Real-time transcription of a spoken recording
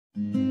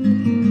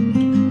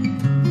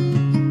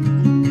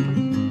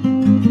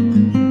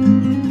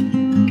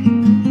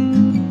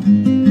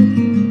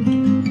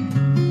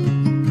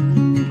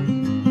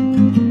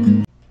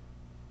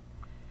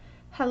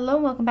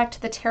back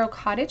to the Tarot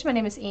Cottage. My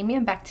name is Amy.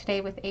 I'm back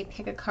today with a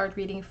pick a card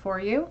reading for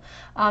you.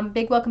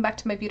 Big welcome back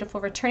to my beautiful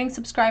returning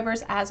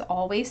subscribers as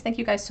always. Thank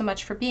you guys so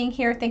much for being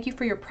here. Thank you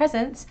for your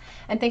presence.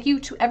 And thank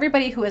you to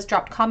everybody who has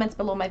dropped comments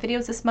below my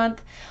videos this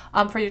month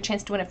for your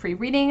chance to win a free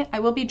reading. I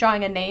will be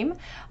drawing a name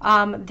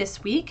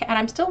this week, and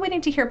I'm still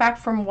waiting to hear back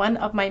from one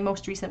of my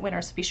most recent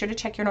winners. So be sure to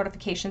check your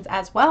notifications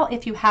as well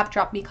if you have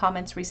dropped me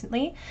comments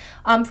recently.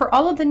 For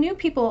all of the new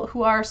people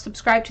who are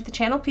subscribed to the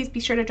channel, please be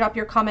sure to drop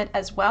your comment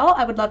as well.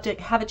 I would love to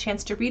have a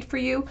chance to read for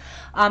you.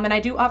 And I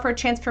do offer a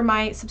chance for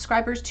my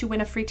subscribers to win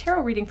a free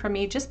tarot reading from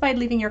me just by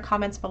leaving your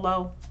comments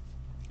below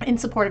in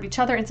support of each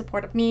other, in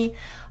support of me.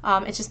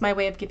 It's just my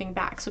way of giving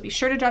back. So be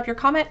sure to drop your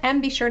comment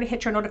and be sure to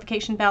hit your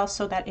notification bell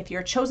so that if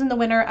you're chosen the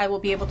winner, I will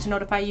be able to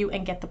notify you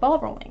and get the ball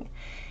rolling.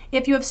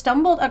 If you have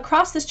stumbled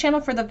across this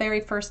channel for the very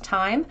first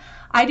time,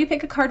 I do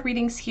pick a card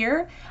readings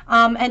here.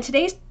 And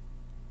today's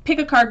pick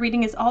a card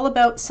reading is all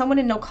about someone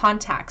in no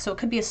contact. So it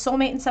could be a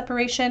soulmate in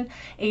separation,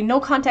 a no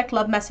contact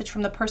love message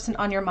from the person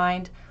on your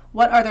mind.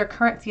 What are their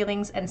current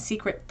feelings and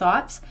secret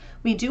thoughts?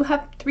 We do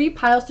have 3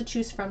 piles to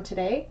choose from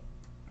today.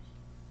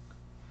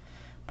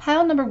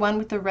 Pile number 1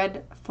 with the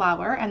red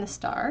flower and the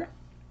star.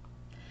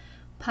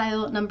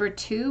 Pile number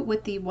 2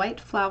 with the white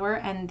flower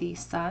and the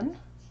sun.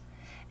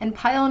 And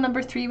pile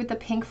number 3 with the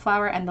pink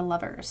flower and the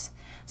lovers.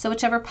 So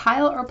whichever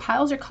pile or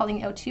piles are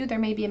calling out to you, there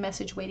may be a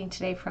message waiting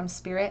today from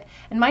Spirit.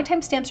 And my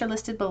timestamps are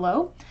listed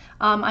below.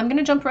 I'm going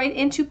to jump right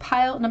into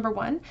pile number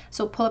 1.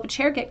 So pull up a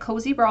chair, get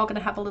cozy. We're all going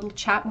to have a little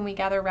chat when we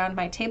gather around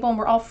my table, and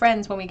we're all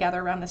friends when we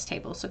gather around this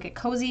table. So get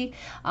cozy,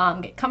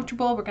 get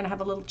comfortable. We're going to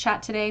have a little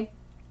chat today.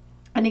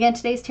 And again,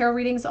 today's tarot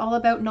reading is all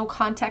about no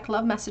contact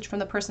love message from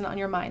the person on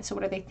your mind. So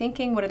what are they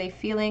thinking? What are they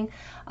feeling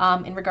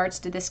in regards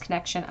to this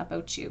connection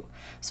about you?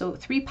 So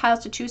 3 piles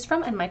to choose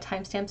from, and my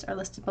timestamps are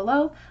listed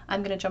below.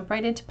 I'm going to jump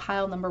right into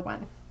pile number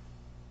 1.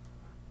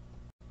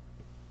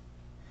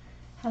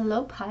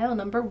 Hello, pile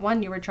number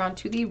 1. You were drawn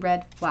to the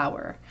red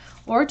flower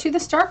or to the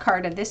star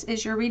card, and this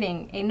is your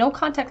reading. A no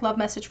contact love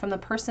message from the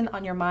person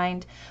on your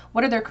mind.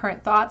 What are their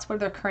current thoughts? What are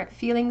their current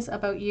feelings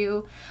about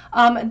you?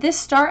 This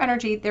star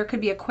energy, there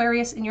could be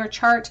Aquarius in your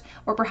chart,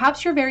 or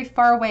perhaps you're very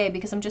far away,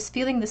 because I'm just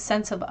feeling the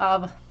sense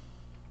of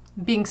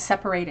being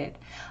separated.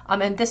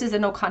 And this is a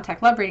no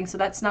contact love reading, so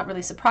that's not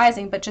really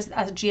surprising, but just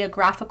as a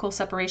geographical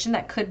separation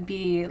that could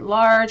be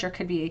large, or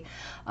could be,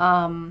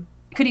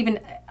 could even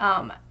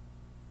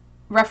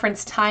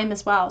reference time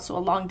as well, so a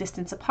long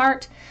distance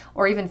apart,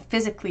 or even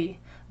physically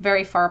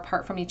very far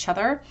apart from each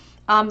other.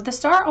 The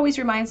star always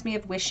reminds me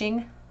of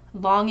wishing,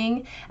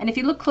 longing, and if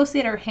you look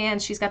closely at her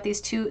hands, she's got these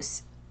 2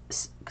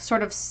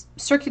 sort of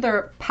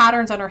circular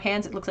patterns on her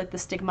hands. It looks like the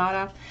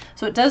stigmata.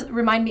 So it does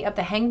remind me of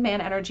the Hanged Man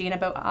energy, and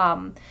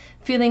about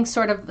feeling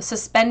sort of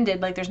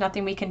suspended, like there's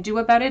nothing we can do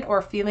about it,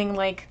 or feeling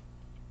like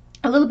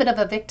a little bit of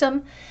a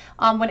victim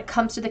when it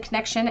comes to the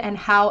connection and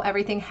how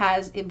everything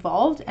has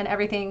evolved, and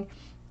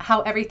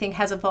how everything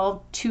has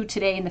evolved to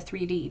today in the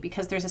 3D,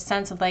 because there's a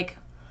sense of like,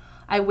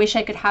 I wish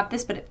I could have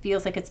this, but it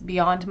feels like it's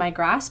beyond my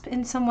grasp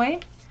in some way.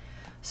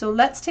 So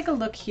let's take a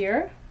look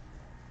here.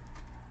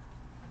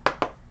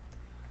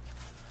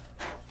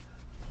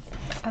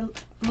 A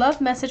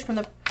love message from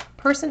the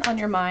person on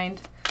your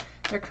mind,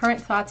 their current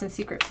thoughts and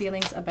secret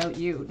feelings about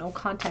you. No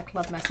contact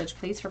love message,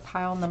 please, for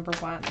pile number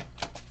 1.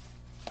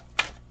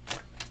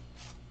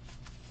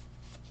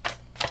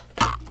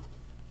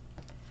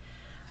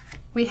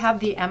 We have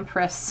the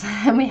Empress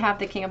and we have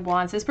the King of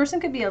Wands. This person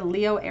could be a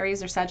Leo,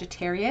 Aries, or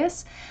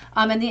Sagittarius.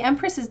 And the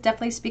Empress is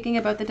definitely speaking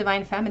about the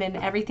divine feminine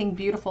and everything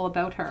beautiful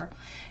about her.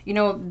 You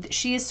know,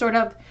 she is sort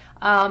of,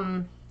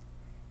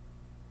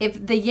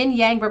 if the yin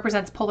yang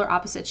represents polar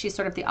opposites, she's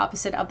sort of the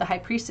opposite of the High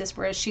Priestess,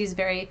 whereas she's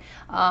very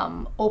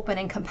open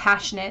and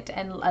compassionate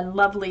and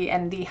lovely,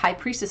 and the High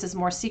Priestess is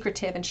more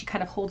secretive and she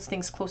kind of holds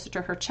things closer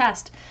to her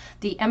chest.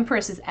 The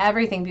Empress is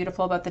everything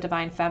beautiful about the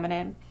divine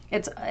feminine.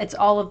 It's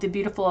all of the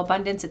beautiful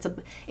abundance.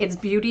 It's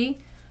beauty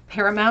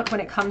paramount when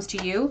it comes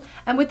to you.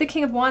 And with the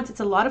King of Wands, it's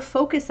a lot of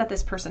focus that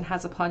this person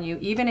has upon you,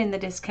 even in the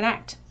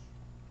disconnect.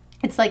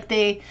 It's like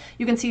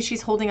you can see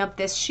she's holding up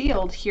this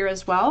shield here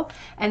as well.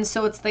 And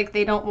so it's like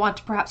they don't want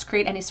to perhaps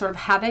create any sort of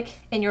havoc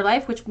in your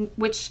life,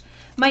 which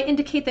might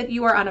indicate that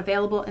you are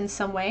unavailable in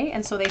some way.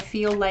 And so they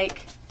feel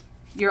like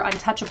you're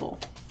untouchable.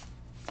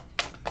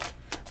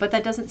 But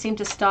that doesn't seem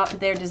to stop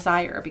their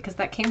desire, because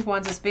that King of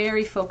Wands is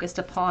very focused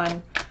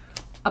upon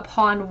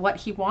what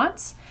he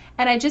wants.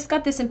 And I just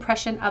got this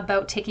impression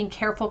about taking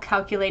careful,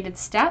 calculated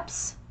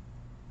steps,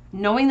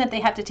 knowing that they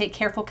have to take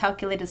careful,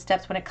 calculated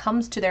steps when it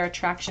comes to their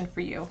attraction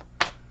for you.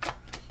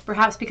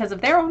 Perhaps because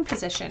of their own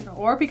position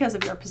or because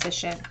of your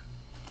position.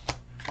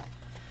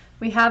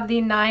 We have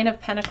the 9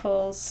 of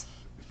Pentacles.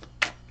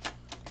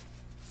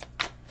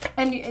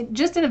 And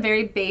just in a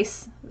very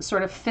base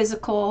sort of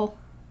physical,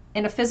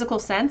 in a physical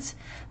sense,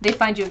 they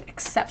find you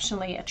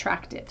exceptionally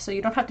attractive. So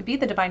you don't have to be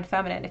the divine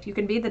feminine. If you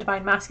can be the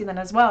divine masculine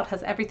as well, it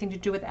has everything to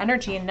do with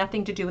energy and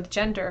nothing to do with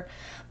gender.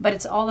 But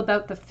it's all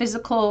about the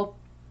physical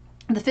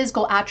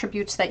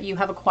attributes that you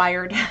have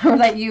acquired or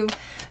that you've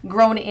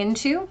grown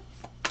into.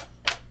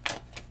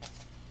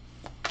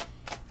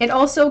 It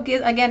also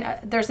gives, again,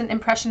 there's an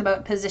impression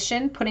about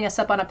position, putting us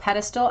up on a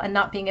pedestal and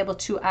not being able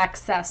to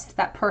access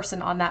that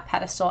person on that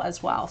pedestal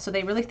as well. So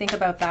they really think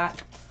about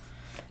that,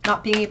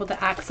 not being able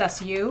to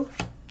access you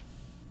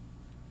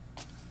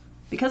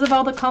because of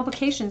all the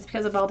complications,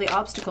 because of all the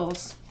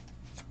obstacles.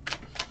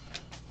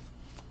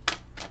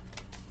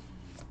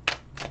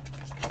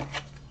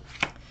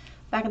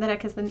 Back of the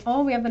deck is the,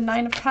 oh, we have the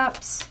Nine of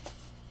Cups.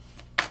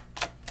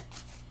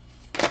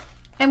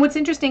 And what's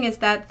interesting is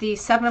that the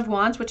Seven of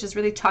Wands, which is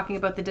really talking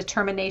about the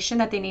determination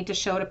that they need to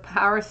show to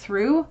power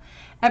through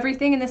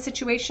everything in this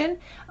situation,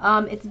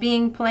 it's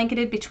being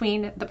blanketed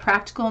between the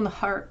practical and the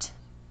heart.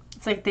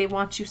 It's like they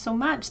want you so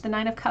much. The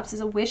Nine of Cups is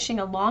a wishing,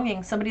 a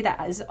longing, somebody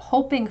that is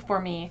hoping for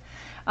me.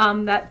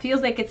 That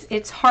feels like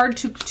it's hard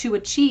to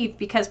achieve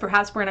because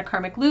perhaps we're in a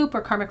karmic loop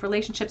or karmic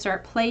relationships are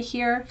at play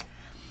here.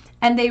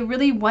 And they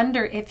really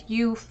wonder if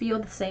you feel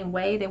the same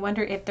way. They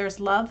wonder if there's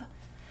love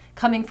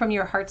coming from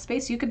your heart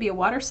space. You could be a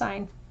water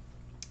sign.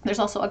 There's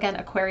also, again,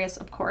 Aquarius,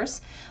 of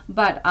course,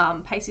 but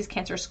Pisces,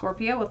 Cancer,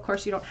 Scorpio, of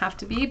course, you don't have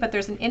to be, but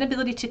there's an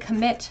inability to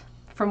commit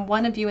from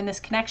one of you in this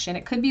connection.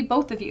 It could be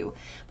both of you,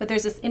 but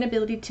there's this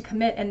inability to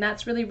commit, and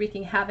that's really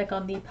wreaking havoc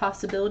on the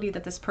possibility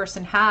that this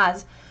person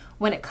has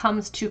when it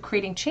comes to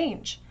creating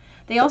change.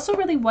 They also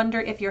really wonder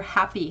if you're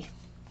happy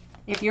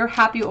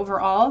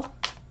overall,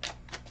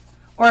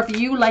 or if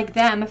you, like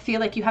them, feel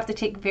like you have to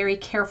take very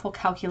careful,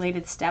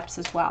 calculated steps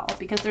as well,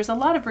 because there's a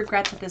lot of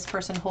regret that this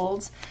person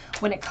holds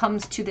when it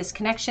comes to this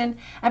connection,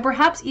 and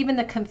perhaps even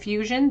the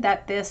confusion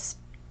that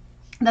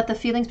the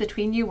feelings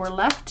between you were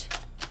left.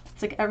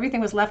 It's like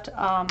everything was left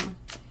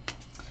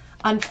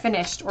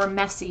unfinished or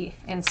messy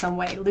in some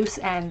way, loose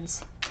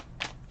ends,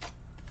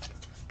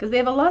 because they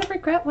have a lot of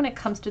regret when it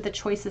comes to the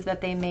choices that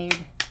they made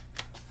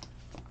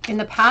in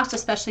the past,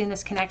 especially in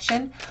this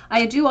connection.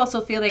 I do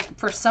also feel like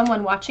for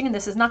someone watching, and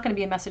this is not going to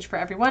be a message for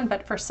everyone,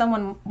 but for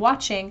someone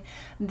watching,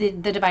 the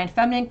Divine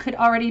Feminine could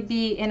already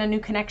be in a new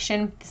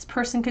connection. This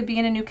person could be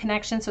in a new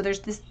connection. So there's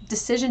this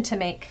decision to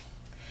make.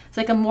 It's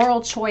like a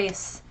moral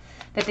choice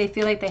that they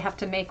feel like they have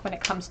to make when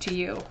it comes to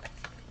you.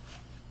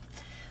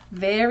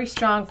 Very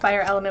strong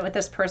fire element with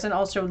this person.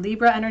 Also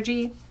Libra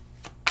energy.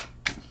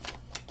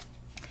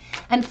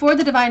 And for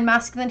the Divine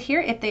Masculine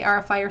here, if they are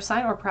a fire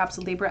sign or perhaps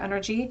a Libra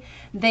energy,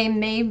 they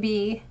may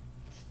be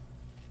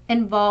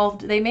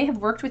involved. They may have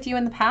worked with you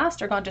in the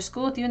past or gone to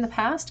school with you in the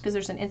past because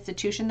there's an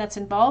institution that's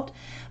involved.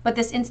 But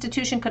this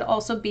institution could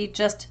also be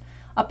just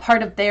a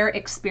part of their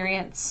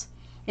experience.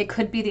 It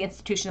could be the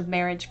institution of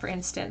marriage, for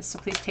instance. So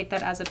please take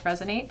that as it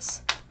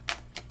resonates,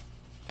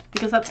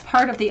 because that's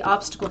part of the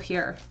obstacle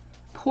here.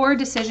 Poor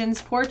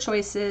decisions, poor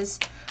choices,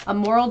 a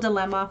moral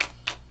dilemma.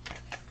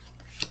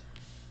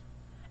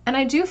 And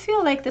I do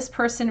feel like this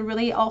person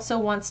really also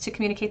wants to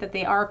communicate that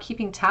they are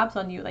keeping tabs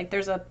on you. Like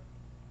there's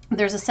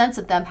a sense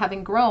of them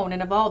having grown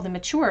and evolved and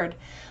matured,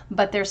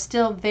 but they're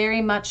still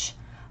very much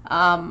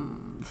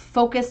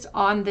focused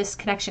on this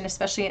connection,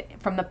 especially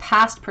from the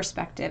past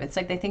perspective. It's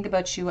like they think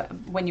about you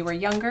when you were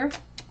younger.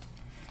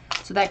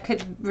 So that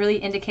could really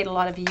indicate a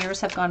lot of years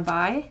have gone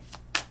by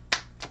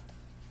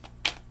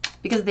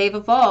because they've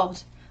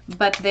evolved,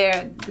 but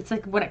it's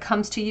like when it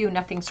comes to you,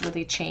 nothing's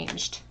really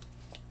changed.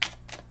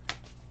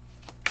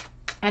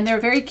 And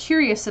they're very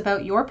curious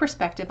about your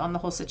perspective on the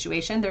whole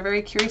situation. They're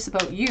very curious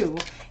about you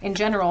in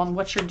general and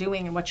what you're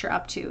doing and what you're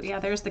up to. Yeah,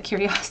 there's the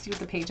curiosity with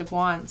the Page of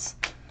Wands.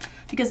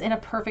 Because in a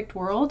perfect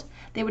world,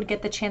 they would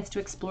get the chance to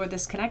explore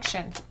this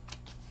connection.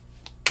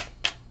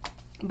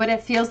 But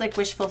it feels like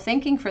wishful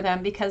thinking for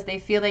them because they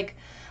feel like,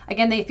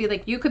 again, they feel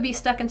like you could be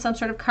stuck in some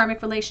sort of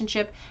karmic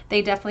relationship.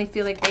 They definitely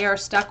feel like they are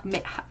stuck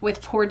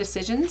with poor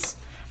decisions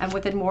and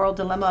with a moral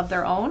dilemma of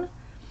their own.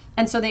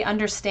 And so they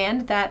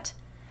understand that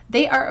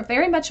they are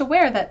very much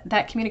aware that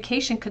that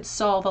communication could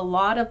solve a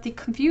lot of the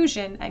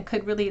confusion and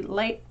could really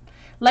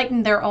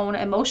lighten their own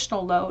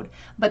emotional load.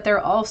 But they're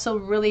also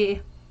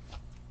really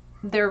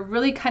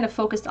kind of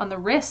focused on the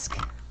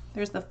risk.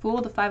 There's the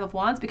Fool, the Five of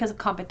Wands, because of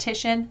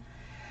competition.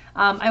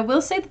 I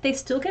will say that they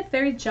still get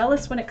very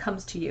jealous when it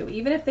comes to you.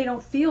 Even if they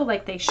don't feel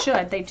like they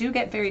should, they do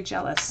get very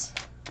jealous.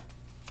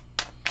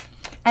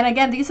 And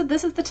again,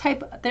 this is the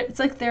type, it's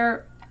like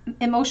their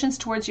emotions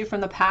towards you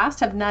from the past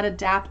have not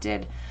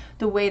adapted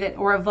the way that,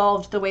 or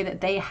evolved the way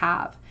that they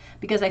have,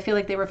 because I feel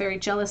like they were very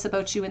jealous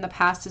about you in the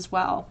past as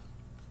well,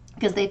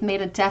 because they've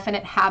made a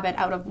definite habit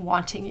out of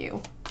wanting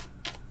you.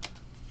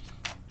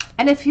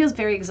 And it feels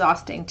very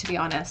exhausting, to be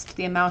honest,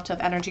 the amount of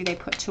energy they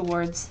put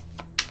towards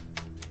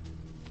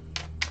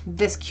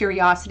this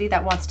curiosity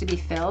that wants to be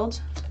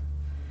filled.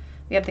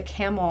 We have the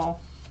Camel.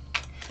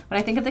 When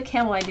I think of the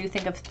Camel, I do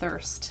think of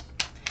thirst.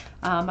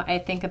 I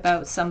think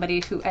about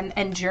somebody who, and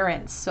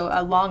endurance, so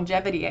a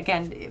longevity,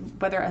 again,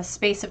 whether a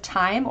space of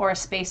time or a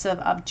space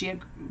of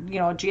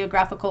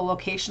geographical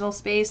locational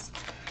space.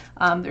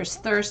 There's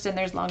thirst and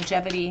there's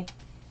longevity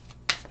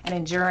and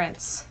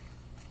endurance.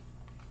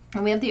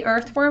 And we have the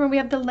Earthworm and we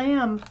have the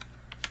Lamb.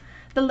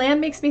 The Lamb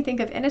makes me think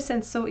of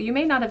innocence, so you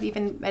may not have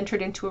even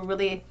entered into a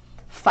really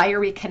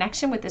fiery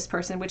connection with this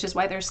person, which is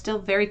why they're still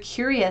very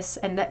curious,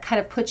 and that kind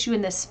of puts you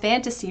in this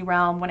fantasy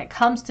realm when it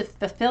comes to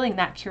fulfilling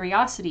that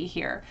curiosity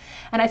here.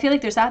 And I feel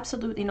like there's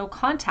absolutely no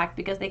contact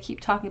because they keep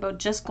talking about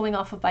just going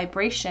off of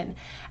vibration,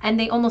 and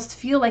they almost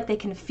feel like they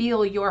can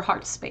feel your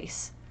heart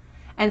space.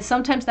 And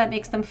sometimes that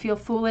makes them feel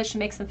foolish,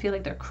 makes them feel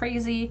like they're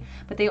crazy,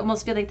 but they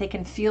almost feel like they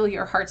can feel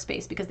your heart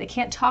space because they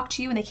can't talk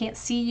to you and they can't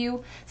see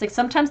you. It's like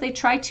sometimes they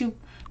try to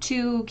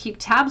keep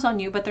tabs on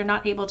you, but they're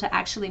not able to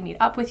actually meet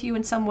up with you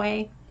in some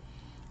way.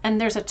 And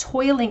there's a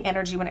toiling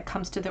energy when it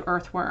comes to the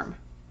earthworm.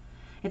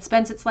 It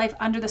spends its life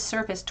under the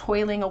surface,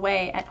 toiling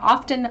away, and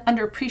often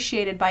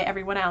underappreciated by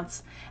everyone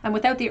else. And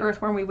without the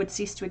earthworm, we would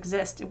cease to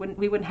exist.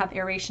 We wouldn't have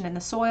aeration in the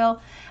soil.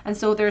 And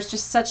so there's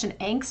just such an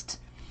angst.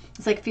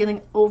 It's like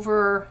feeling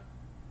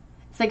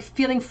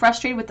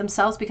frustrated with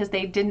themselves because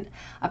they didn't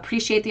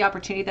appreciate the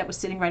opportunity that was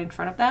sitting right in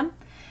front of them,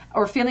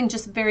 or feeling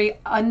just very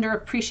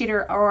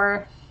underappreciated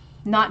or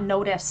not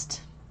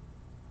noticed.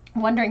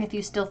 Wondering if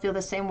you still feel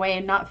the same way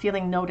and not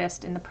feeling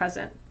noticed in the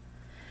present.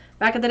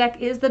 Back of the deck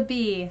is the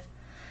bee.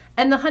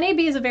 And the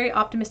honeybee is a very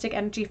optimistic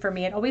energy for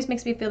me. It always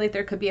makes me feel like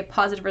there could be a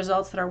positive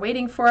results that are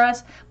waiting for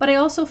us. But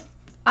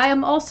I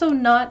am also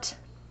not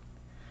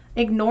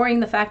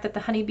ignoring the fact that the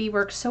honeybee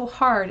works so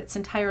hard its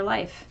entire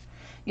life.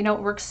 You know,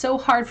 it works so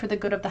hard for the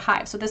good of the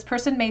hive. So this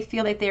person may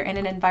feel like they're in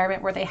an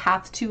environment where they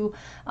have to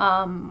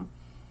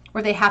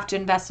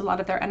invest a lot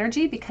of their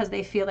energy because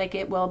they feel like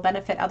it will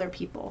benefit other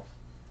people.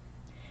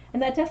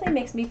 And that definitely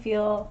makes me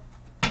feel,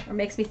 or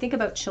makes me think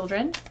about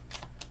children.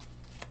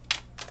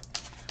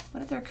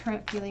 What are their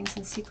current feelings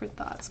and secret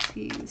thoughts,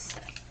 please?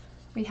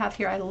 We have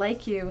here, I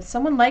like you.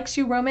 Someone likes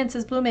you, romance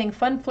is blooming,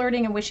 fun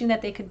flirting, and wishing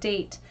that they could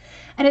date.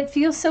 And it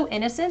feels so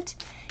innocent,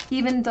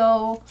 even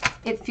though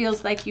it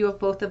feels like you have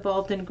both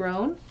evolved and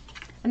grown.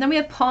 And then we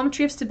have palm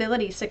tree of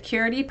stability,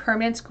 security,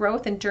 permanence,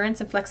 growth, endurance,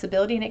 and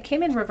flexibility. And it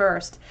came in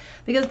reversed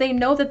because they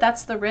know that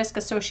that's the risk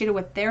associated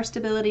with their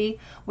stability,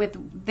 with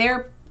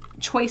their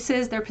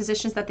choices, their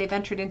positions that they've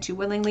entered into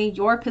willingly,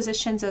 your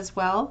positions as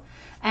well.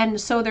 And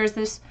so there's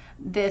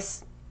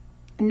this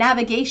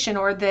navigation,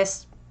 or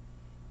this,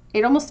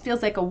 it almost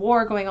feels like a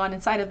war going on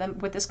inside of them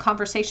with this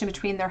conversation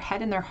between their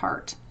head and their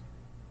heart.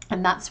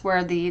 And that's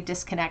where the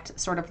disconnect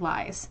sort of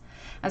lies.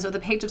 And so the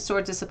Page of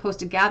Swords is supposed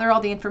to gather all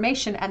the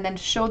information and then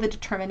show the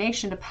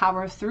determination to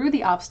power through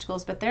the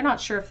obstacles, but they're not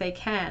sure if they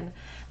can.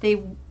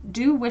 They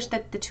do wish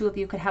that the two of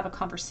you could have a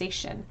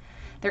conversation.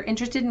 They're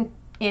interested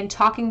in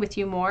talking with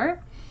you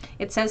more.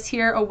 It says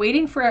here,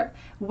 waiting for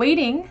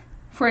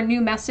a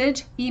new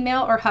message,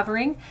 email, or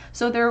hovering.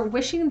 So they're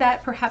wishing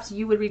that perhaps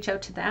you would reach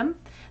out to them.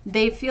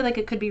 They feel like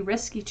it could be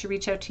risky to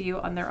reach out to you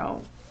on their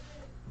own.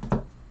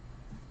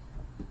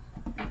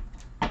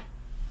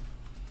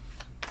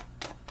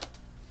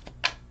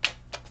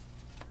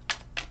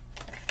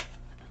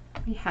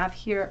 We have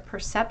here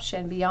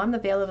perception beyond the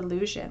veil of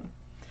illusion.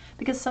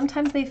 Because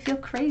sometimes they feel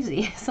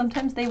crazy.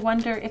 Sometimes they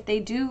wonder if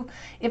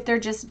they're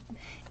just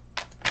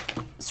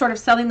sort of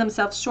selling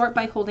themselves short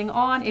by holding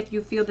on, if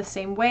you feel the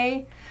same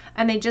way,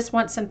 and they just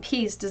want some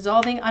peace,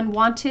 dissolving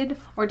unwanted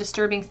or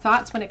disturbing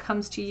thoughts when it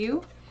comes to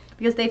you,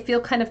 because they feel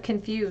kind of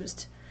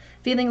confused,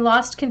 feeling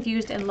lost,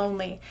 confused, and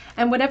lonely.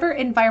 And whatever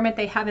environment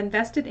they have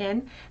invested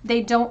in,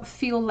 they don't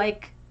feel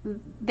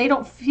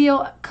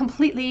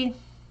completely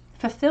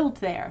fulfilled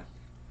there.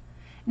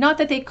 Not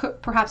that they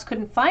perhaps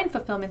couldn't find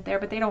fulfillment there,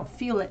 but they don't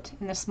feel it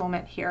in this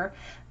moment here.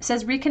 It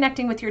says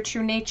reconnecting with your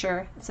true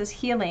nature. It says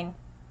healing.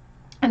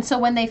 And so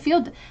when they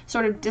feel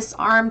sort of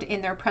disarmed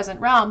in their present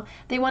realm,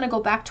 they want to go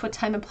back to a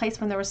time and place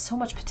when there was so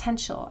much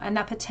potential. And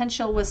that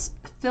potential was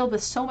filled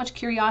with so much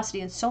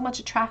curiosity and so much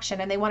attraction.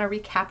 And they want to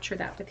recapture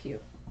that with you.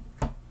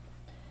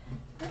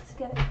 Let's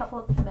get a couple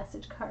of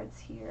message cards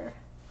here.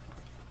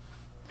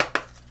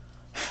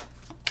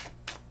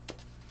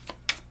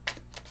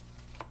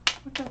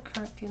 What are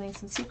current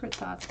feelings and secret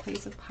thoughts,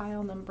 please, of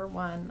pile number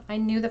 1? I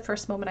knew the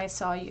first moment I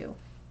saw you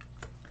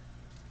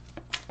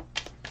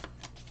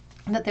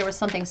that there was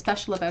something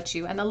special about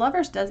you. And the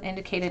Lovers does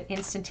indicate an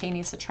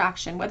instantaneous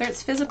attraction, whether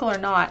it's physical or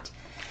not.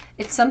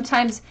 It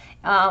sometimes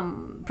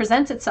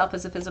presents itself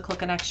as a physical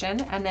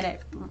connection, and then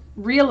it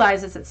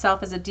realizes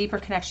itself as a deeper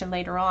connection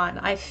later on.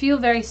 I feel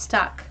very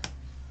stuck.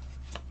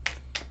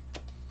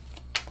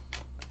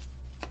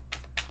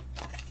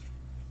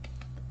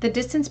 The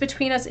distance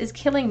between us is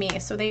killing me.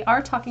 So they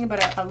are talking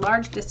about a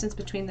large distance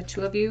between the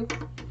two of you.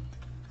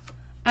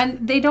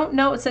 And they don't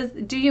know. It says,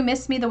 do you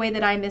miss me the way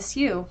that I miss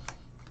you?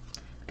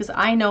 Because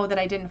I know that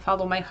I didn't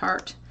follow my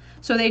heart.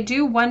 So they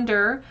do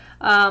wonder,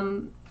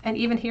 and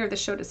even here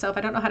this showed itself,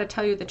 I don't know how to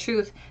tell you the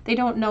truth. They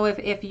don't know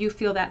if you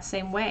feel that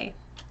same way.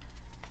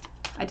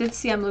 I did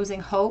see I'm losing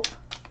hope.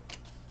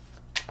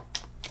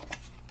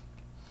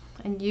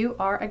 And you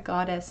are a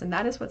goddess, and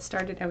that is what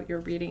started out your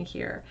reading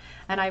here.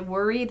 And I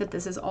worry that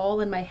this is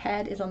all in my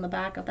head is on the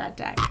back of that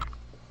deck.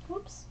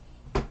 Whoops.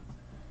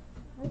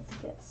 Let's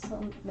get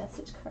some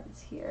message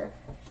cards here.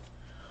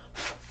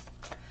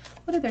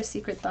 What are their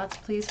secret thoughts,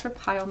 please, for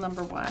pile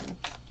number 1?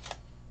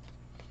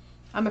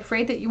 I'm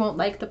afraid that you won't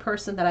like the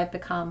person that I've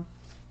become.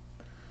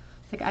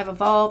 Like I've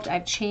evolved,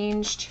 I've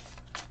changed.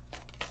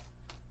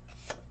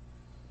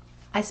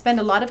 I spend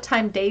a lot of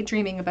time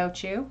daydreaming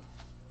about you.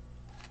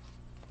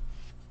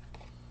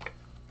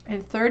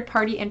 And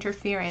third-party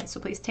interference. So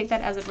please take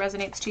that as it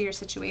resonates to your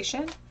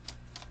situation.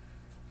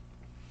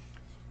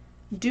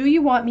 Do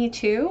you want me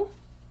to?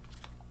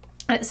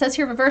 And it says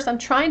here, reverse, I'm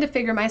trying to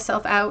figure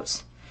myself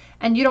out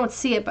and you don't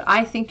see it, but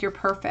I think you're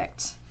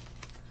perfect.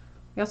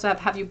 We also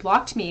have you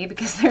blocked me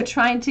because they're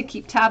trying to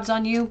keep tabs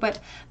on you, but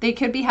they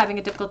could be having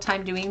a difficult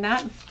time doing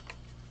that.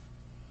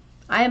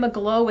 I am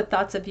aglow with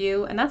thoughts of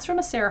you. And that's from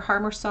a Sarah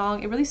Harmer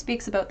song. It really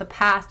speaks about the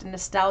past and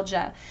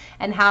nostalgia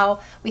and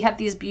how we have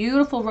these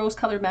beautiful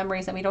rose-colored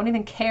memories and we don't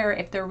even care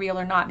if they're real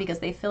or not because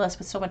they fill us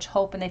with so much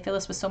hope and they fill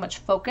us with so much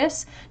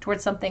focus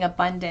towards something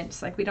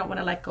abundant. Like we don't want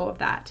to let go of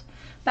that.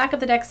 Back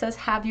of the deck says,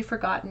 have you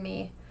forgotten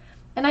me?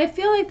 And I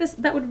feel like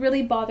that would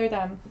really bother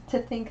them to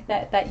think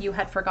that you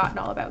had forgotten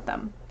all about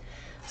them.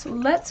 So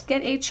let's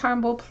get a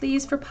charm bowl,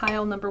 please, for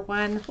pile number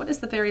 1. What is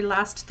the very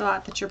last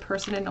thought that your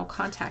person in no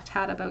contact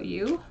had about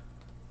you?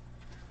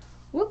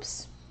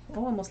 Whoops.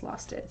 Oh, almost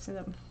lost it. It's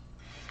in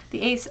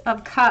the Ace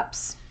of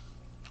Cups.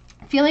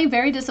 Feeling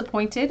very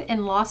disappointed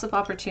in loss of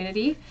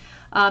opportunity.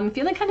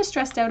 Feeling kind of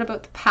stressed out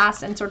about the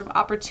past and sort of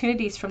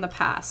opportunities from the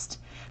past.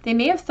 They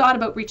may have thought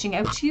about reaching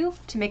out to you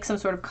to make some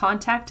sort of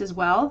contact as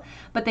well,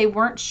 but they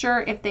weren't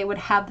sure if they would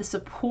have the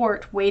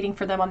support waiting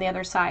for them on the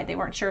other side. They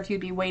weren't sure if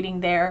you'd be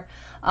waiting there,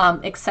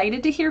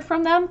 excited to hear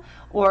from them,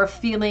 or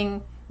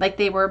feeling like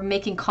they were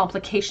making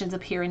complications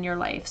appear in your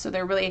life. So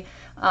they're really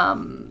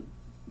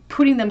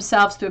putting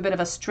themselves through a bit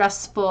of a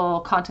stressful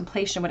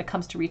contemplation when it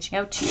comes to reaching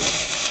out to you.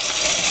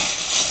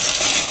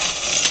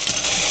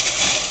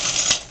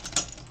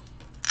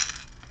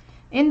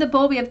 In the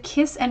bowl, we have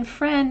kiss and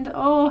friend.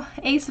 Oh,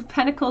 Ace of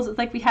Pentacles. It's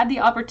like we had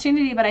the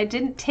opportunity, but I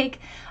didn't take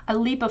a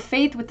leap of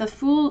faith with the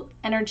Fool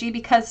energy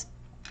because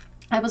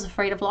I was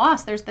afraid of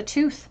loss. There's the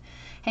tooth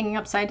hanging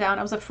upside down.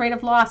 I was afraid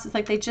of loss. It's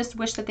like they just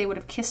wish that they would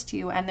have kissed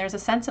you. And there's a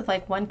sense of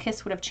like one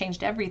kiss would have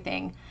changed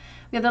everything.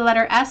 We have the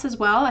letter S as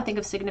well. I think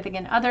of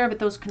significant other, but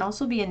those can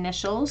also be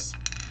initials.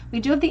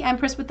 We do have the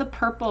Empress with the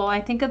purple. I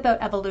think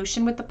about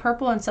evolution with the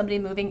purple and somebody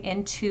moving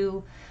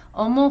into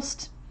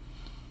almost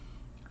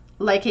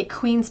like a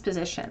queen's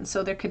position.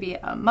 So there could be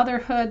a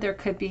motherhood, there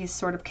could be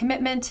sort of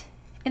commitment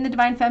in the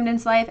Divine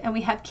Feminine's life. And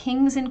we have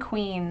Kings and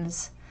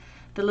Queens,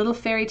 the little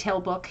fairy tale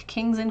book,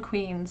 Kings and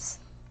Queens.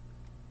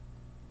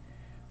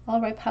 All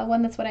right, pile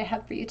 1, that's what I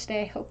have for you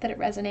today. I hope that it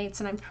resonates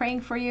and I'm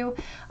praying for you.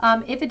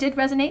 If it did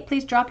resonate,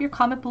 please drop your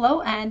comment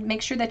below and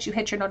make sure that you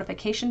hit your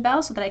notification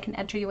bell so that I can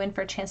enter you in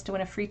for a chance to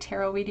win a free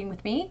tarot reading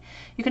with me.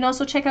 You can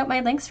also check out my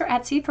links for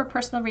Etsy for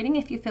personal reading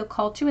if you feel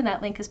called to, and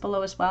that link is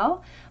below as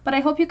well. But I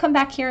hope you come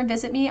back here and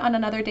visit me on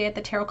another day at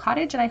the Tarot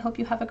Cottage, and I hope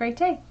you have a great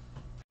day.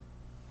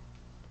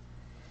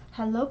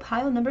 Hello,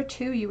 pile number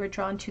 2. You were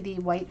drawn to the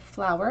white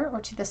flower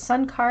or to the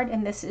sun card,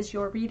 and this is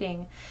your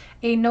reading.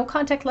 A no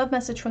contact love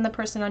message from the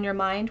person on your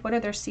mind. What are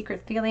their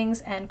secret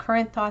feelings and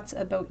current thoughts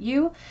about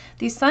you?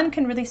 The sun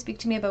can really speak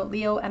to me about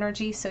Leo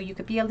energy, so you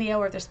could be a Leo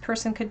or this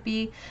person could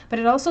be, but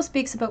it also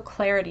speaks about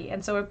clarity.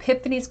 And so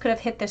epiphanies could have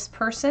hit this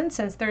person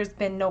since there's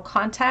been no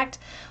contact.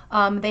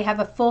 They have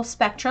a full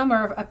spectrum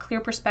or a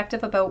clear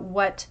perspective about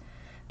what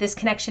this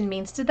connection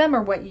means to them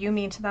or what you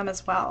mean to them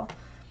as well.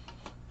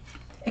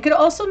 It could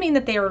also mean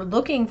that they are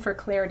looking for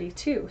clarity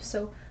too.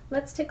 So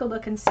let's take a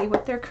look and see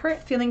what their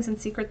current feelings and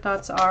secret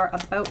thoughts are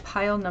about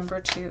pile number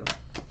 2.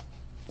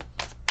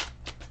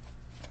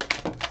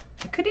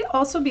 It could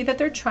also be that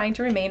they're trying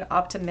to remain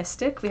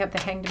optimistic. We have the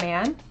Hanged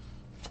Man.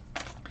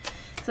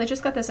 So I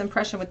just got this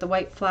impression with the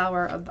white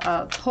flower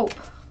of hope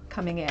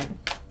coming in.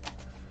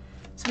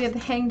 So we have the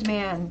Hanged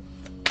Man.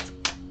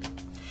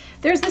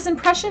 There's this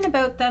impression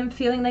about them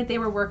feeling like they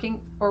were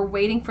working or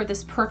waiting for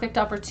this perfect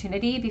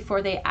opportunity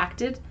before they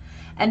acted.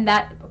 And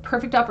that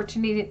perfect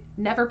opportunity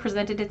never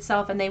presented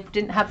itself and they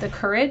didn't have the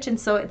courage. And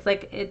so it's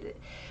like it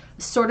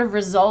sort of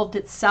resolved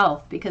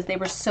itself because they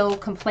were so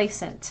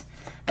complacent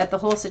that the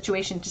whole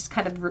situation just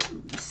kind of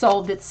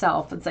solved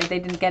itself. It's like they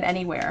didn't get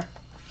anywhere.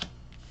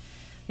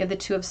 You have the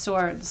Two of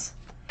Swords.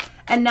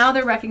 And now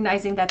they're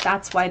recognizing that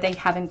that's why they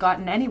haven't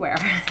gotten anywhere.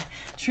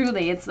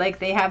 Truly, it's like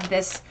they have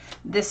this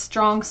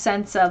strong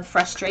sense of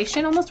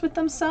frustration almost with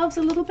themselves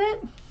a little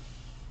bit.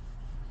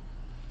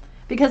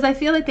 Because I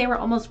feel like they were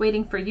almost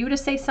waiting for you to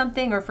say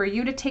something or for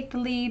you to take the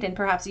lead, and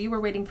perhaps you were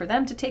waiting for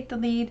them to take the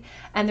lead,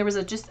 and there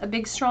was just a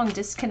big strong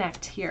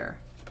disconnect here.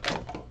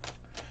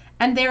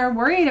 And they're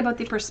worried about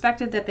the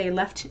perspective that they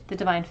left the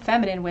Divine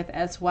Feminine with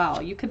as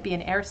well. You could be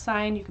an air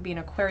sign, you could be an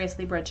Aquarius,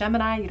 Libra,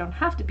 Gemini, you don't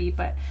have to be,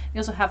 but you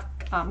also have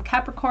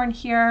Capricorn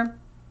here.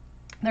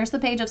 There's the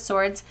Page of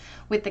Swords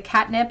with the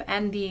catnip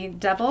and the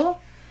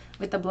devil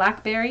with the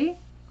blackberry.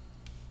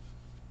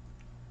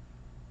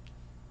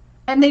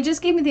 And they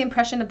just gave me the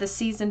impression of the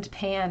seasoned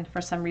pan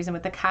for some reason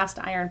with the cast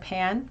iron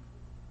pan.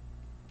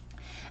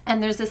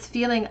 And there's this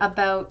feeling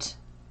about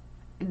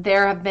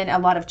there have been a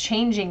lot of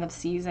changing of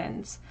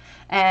seasons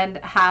and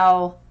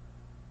how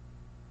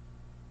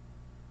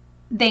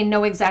they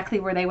know exactly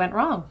where they went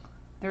wrong.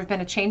 There's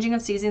been a changing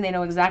of season. They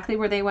know exactly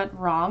where they went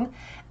wrong.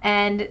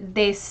 And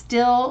they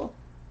still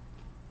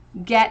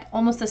get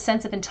almost a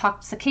sense of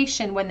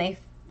intoxication when they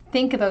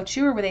think about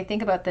you, or when they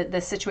think about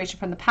the situation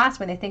from the past,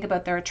 when they think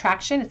about their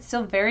attraction. It's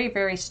still very,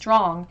 very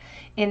strong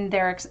in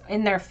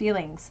their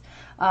feelings.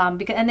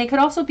 And they could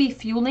also be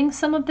fueling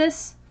some of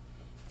this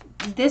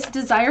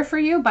desire for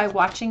you by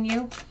watching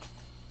you.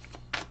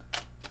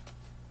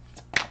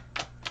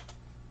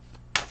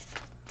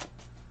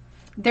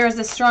 There is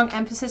a strong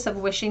emphasis of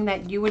wishing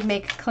that you would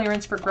make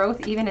clearance for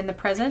growth, even in the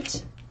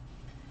present,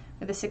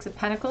 with the Six of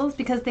Pentacles,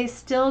 because they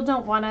still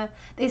don't want to,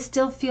 they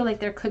still feel like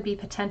there could be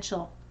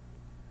potential.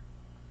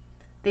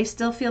 They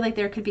still feel like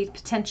there could be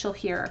potential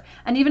here.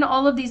 And even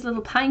all of these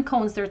little pine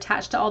cones, they're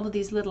attached to all of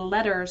these little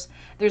letters.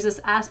 There's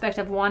this aspect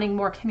of wanting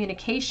more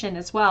communication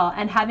as well,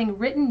 and having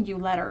written you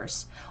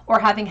letters, or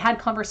having had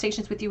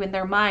conversations with you in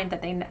their mind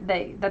that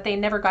they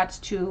never got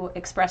to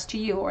express to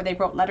you, or they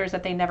wrote letters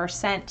that they never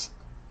sent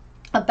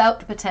about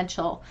the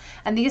potential.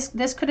 And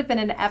this could have been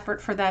an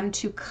effort for them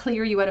to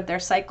clear you out of their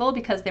cycle,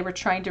 because they were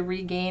trying to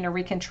regain or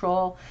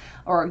recontrol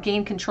or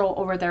gain control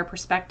over their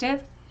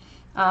perspective,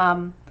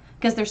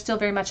 because they're still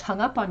very much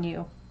hung up on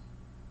you.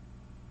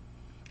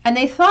 And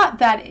they thought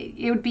that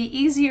it would be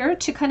easier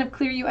to kind of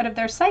clear you out of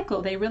their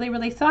cycle. They really,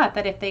 really thought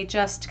that if they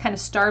just kind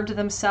of starved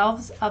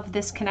themselves of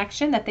this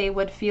connection, that they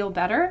would feel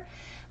better.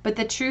 But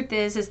the truth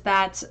is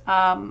that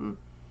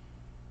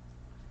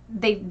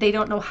they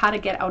don't know how to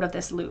get out of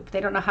this loop. They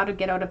don't know how to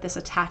get out of this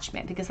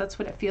attachment, because that's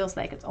what it feels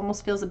like. It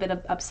almost feels a bit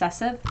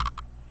obsessive.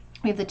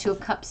 We have the Two of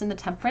Cups and the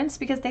Temperance,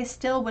 because they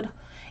still would,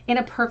 in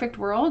a perfect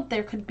world,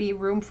 there could be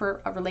room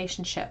for a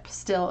relationship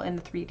still in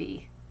the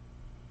 3D.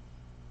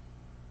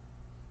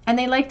 And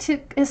they like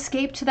to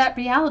escape to that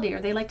reality, or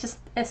they like to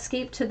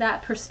escape to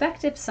that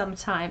perspective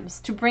sometimes,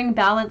 to bring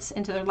balance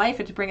into their life,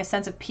 or to bring a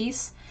sense of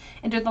peace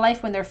into their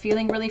life when they're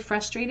feeling really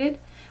frustrated,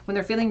 when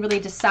they're feeling really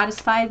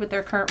dissatisfied with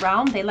their current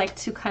realm. They like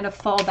to kind of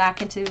fall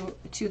back into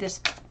this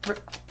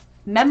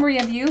memory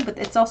of you, but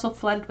it's also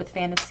flooded with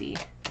fantasy.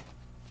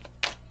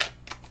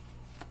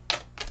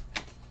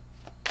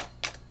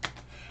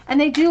 And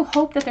they do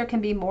hope that there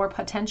can be more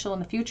potential in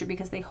the future,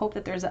 because they hope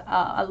that there's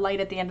a light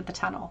at the end of the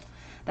tunnel,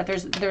 that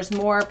there's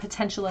more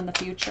potential in the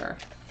future.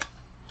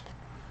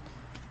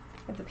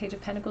 We have the Page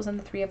of Pentacles and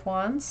the Three of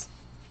Wands.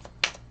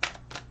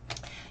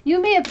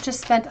 You may have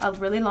just spent a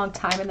really long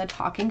time in the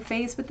talking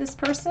phase with this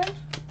person,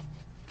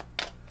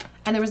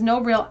 and there was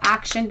no real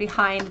action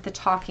behind the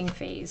talking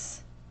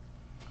phase.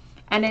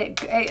 And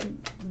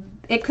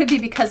it could be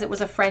because it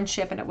was a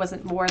friendship and it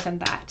wasn't more than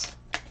that.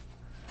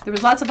 There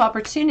was lots of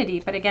opportunity,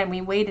 but again, we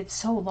waited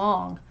so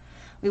long.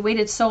 We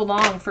waited so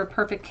long for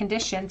perfect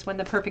conditions when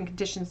the perfect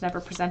conditions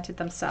never presented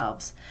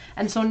themselves.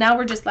 And so now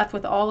we're just left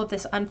with all of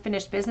this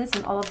unfinished business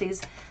and all of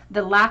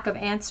the lack of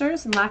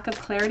answers and lack of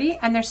clarity,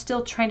 and they're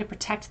still trying to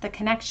protect the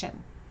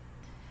connection.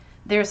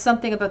 There's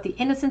something about the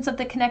innocence of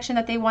the connection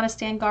that they want to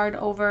stand guard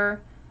over.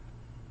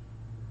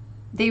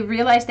 They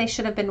realize they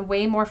should have been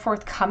way more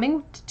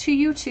forthcoming to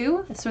you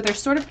too. So they're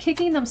sort of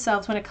kicking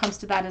themselves when it comes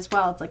to that as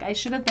well. It's like, I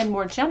should have been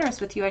more generous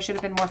with you. I should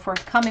have been more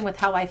forthcoming with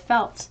how I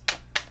felt.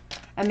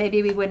 And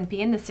maybe we wouldn't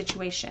be in this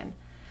situation.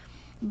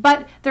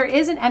 But there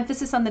is an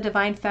emphasis on the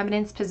divine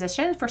feminine's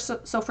position.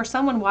 So for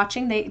someone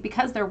watching,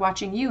 because they're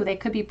watching you, they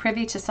could be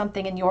privy to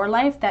something in your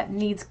life that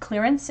needs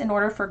clearance in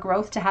order for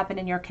growth to happen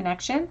in your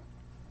connection,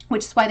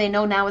 which is why they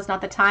know now is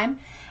not the time,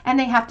 and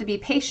they have to be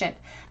patient.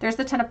 There's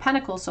the Ten of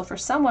Pentacles. So for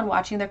someone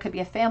watching, there could be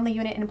a family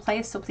unit in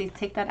place. So please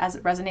take that as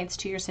it resonates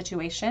to your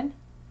situation.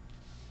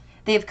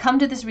 They've come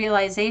to this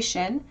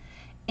realization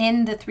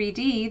in the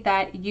 3D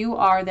that you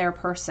are their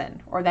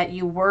person, or that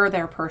you were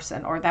their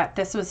person, or that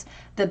this was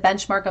the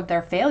benchmark of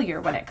their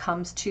failure when it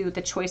comes to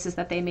the choices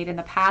that they made in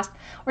the past.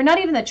 Or not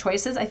even the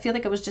choices. I feel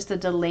like it was just a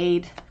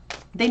delayed,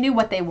 they knew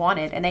what they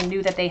wanted and they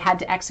knew that they had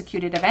to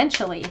execute it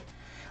eventually,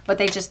 but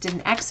they just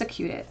didn't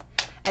execute it.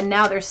 And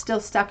now they're still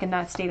stuck in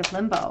that state of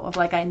limbo of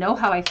like, I know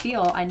how I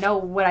feel, I know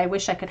what I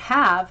wish I could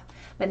have,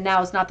 but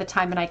now is not the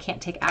time and I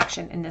can't take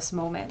action in this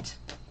moment.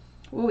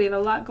 Ooh, we have a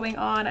lot going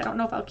on. I don't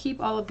know if I'll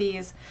keep all of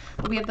these.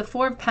 But we have the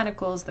Four of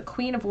Pentacles, the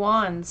Queen of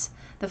Wands,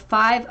 the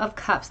Five of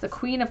Cups, the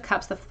Queen of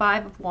Cups, the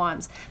Five of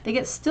Wands. They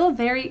get still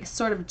very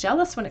sort of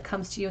jealous when it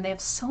comes to you, and they have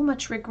so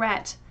much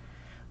regret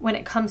when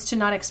it comes to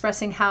not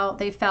expressing how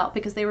they felt,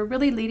 because they were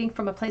really leading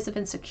from a place of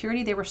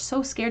insecurity. They were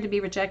so scared to be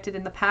rejected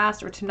in the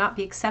past or to not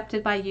be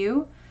accepted by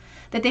you,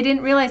 that they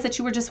didn't realize that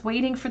you were just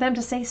waiting for them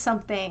to say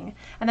something,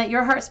 and that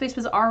your heart space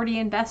was already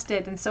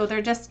invested. And so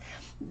they're just,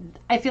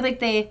 I feel like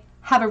they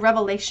have a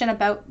revelation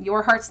about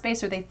your heart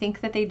space, or they think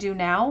that they do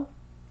now.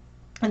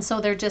 And so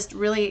they're just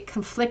really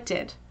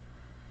conflicted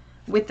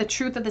with the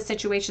truth of the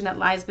situation that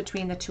lies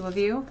between the two of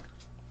you.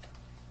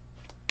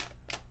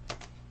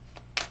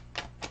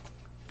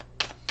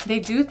 They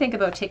do think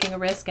about taking a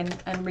risk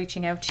and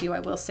reaching out to you, I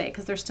will say,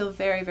 because they're still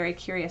very, very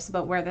curious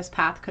about where this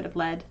path could have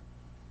led.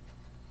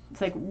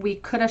 It's like, we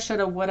coulda,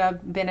 shoulda, woulda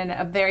been in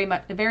a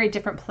very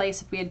different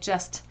place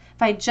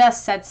if I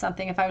just said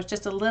something, if I was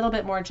just a little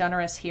bit more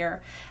generous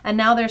here. And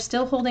now they're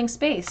still holding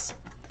space.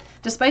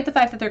 Despite the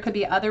fact that there could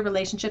be other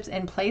relationships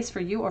in place for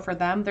you or for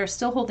them, they're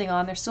still holding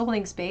on. They're still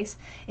holding space.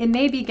 It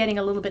may be getting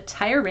a little bit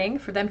tiring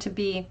for them to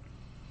be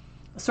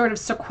sort of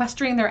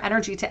sequestering their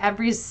energy to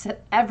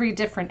every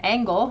different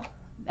angle.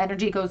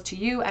 Energy goes to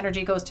you,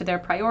 energy goes to their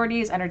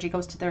priorities, energy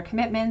goes to their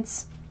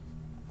commitments,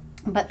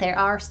 but they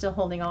are still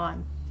holding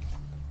on.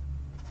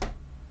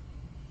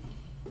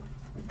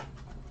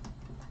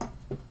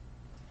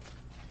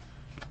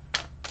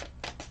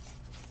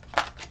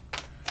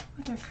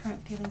 What are their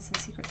current feelings and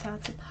secret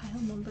thoughts of pile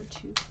number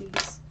 2,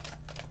 please?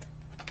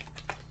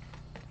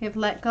 We have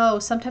let go.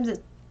 Sometimes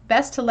it's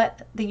best to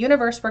let the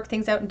universe work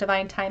things out in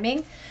divine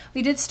timing.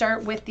 We did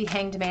start with the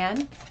Hanged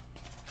Man.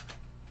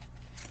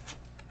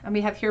 And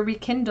we have here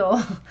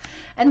rekindle.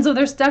 And so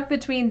they're stuck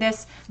between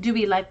this, do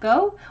we let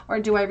go or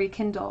do I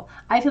rekindle?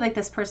 I feel like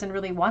this person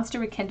really wants to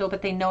rekindle,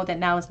 but they know that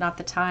now is not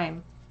the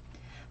time.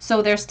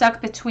 So they're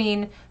stuck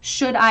between,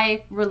 should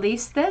I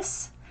release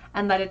this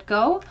and let it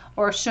go,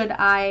 or should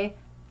I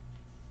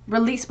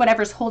release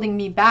whatever's holding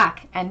me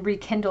back and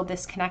rekindle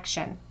this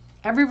connection?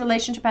 Every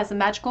relationship has the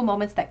magical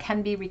moments that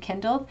can be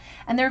rekindled,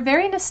 and they're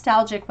very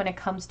nostalgic when it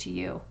comes to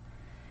you.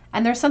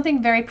 And there's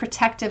something very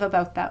protective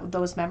about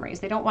those memories.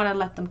 They don't want to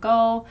let them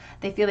go.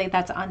 They feel like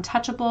that's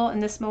untouchable in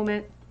this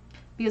moment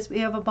because we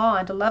have a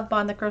bond, a love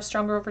bond that grows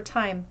stronger over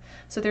time.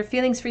 So their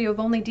feelings for you have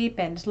only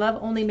deepened.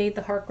 Love only made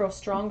the heart grow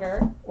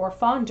stronger or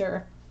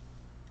fonder,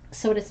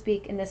 so to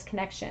speak, in this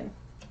connection.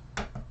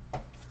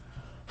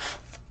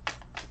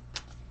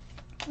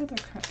 What are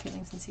their current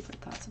feelings and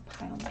secret thoughts of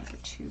pile number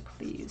 2,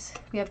 please?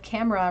 We have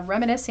camera,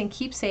 reminiscing,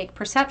 keepsake,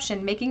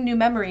 perception, making new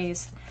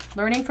memories,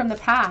 learning from the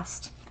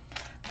past.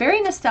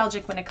 Very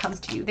nostalgic when it comes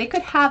to you. They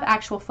could have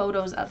actual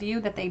photos of you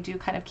that they do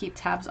kind of keep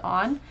tabs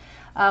on.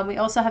 We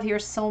also have here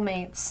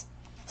soulmates,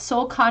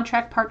 soul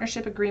contract,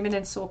 partnership agreement,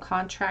 and soul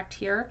contract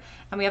here.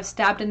 And we have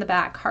stabbed in the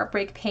back,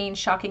 heartbreak, pain,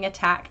 shocking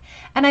attack.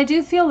 And I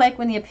do feel like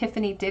when the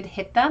epiphany did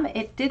hit them,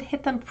 it did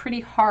hit them pretty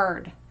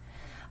hard.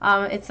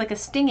 It's like a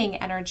stinging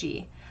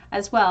energy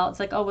as well. It's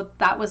like, oh, well,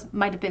 that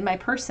might have been my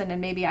person,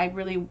 and maybe I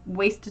really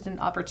wasted an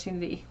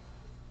opportunity.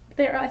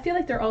 I feel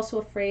like they're also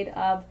afraid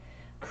of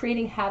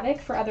creating havoc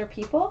for other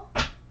people.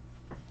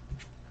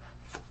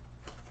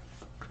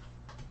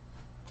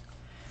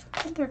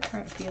 What are their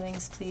current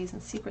feelings, please,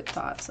 and secret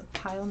thoughts of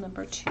pile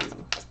number 2?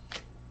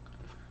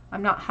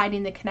 I'm not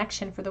hiding the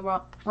connection for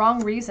the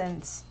wrong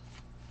reasons.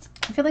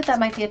 I feel like that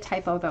might be a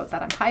typo, though,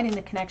 that I'm hiding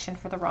the connection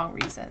for the wrong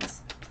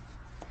reasons.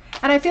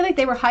 And I feel like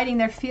they were hiding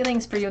their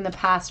feelings for you in the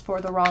past for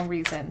the wrong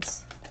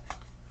reasons.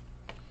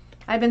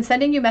 I've been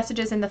sending you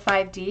messages in the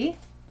 5D.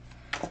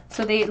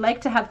 So they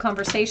like to have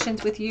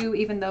conversations with you,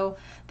 even though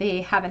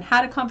they haven't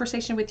had a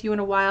conversation with you in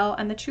a while.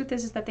 And the truth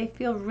is that they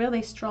feel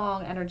really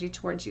strong energy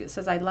towards you. It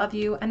says, I love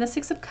you. And the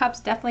 6 of Cups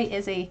definitely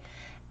is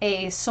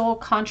a soul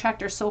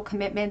contract or soul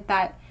commitment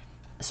that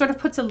sort of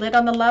puts a lid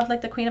on the love,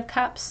 like the Queen of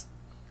Cups,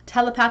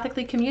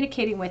 telepathically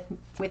communicating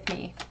with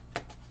me.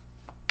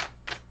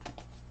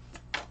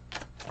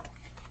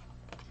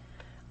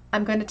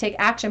 I'm going to take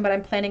action, but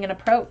I'm planning an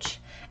approach.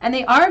 And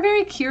they are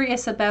very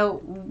curious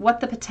about what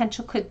the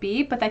potential could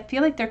be, but I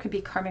feel like there could be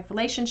karmic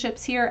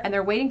relationships here, and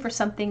they're waiting for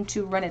something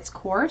to run its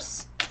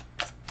course.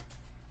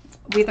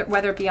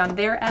 Whether it be on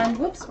their end,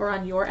 whoops, or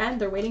on your end,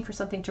 they're waiting for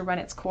something to run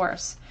its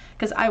course.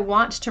 Because I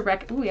want to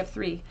we have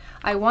 3.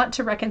 I want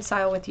to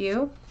reconcile with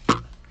you.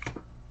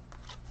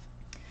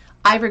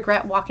 I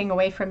regret walking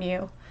away from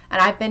you,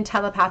 and I've been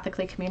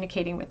telepathically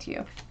communicating with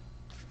you.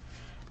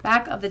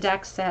 Back of the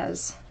deck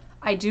says,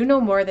 I do know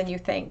more than you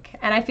think.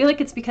 And I feel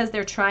like it's because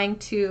they're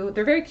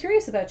very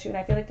curious about you, and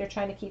I feel like they're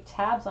trying to keep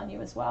tabs on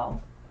you as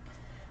well.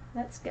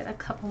 Let's get a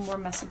couple more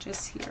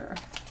messages here.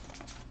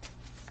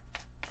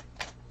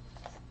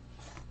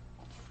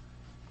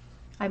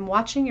 I'm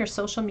watching your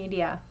social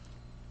media.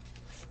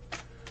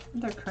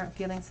 What are their current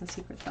feelings and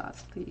secret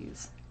thoughts,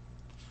 please?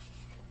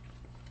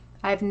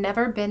 I've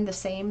never been the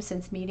same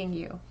since meeting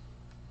you.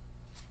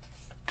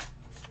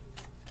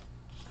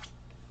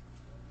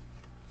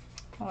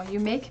 Oh,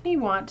 you make me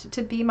want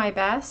to be my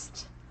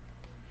best.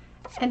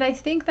 And I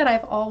think that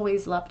I've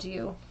always loved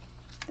you.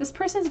 This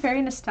person is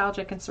very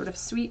nostalgic and sort of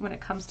sweet when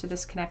it comes to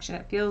this connection.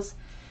 It feels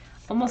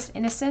almost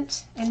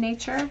innocent in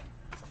nature.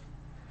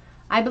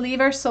 I believe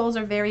our souls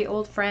are very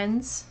old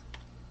friends.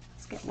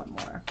 Let's get one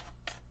more.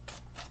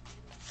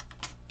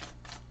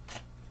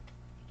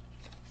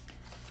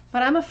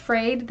 But I'm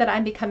afraid that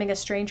I'm becoming a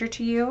stranger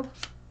to you,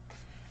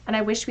 and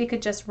I wish we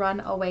could just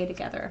run away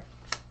together.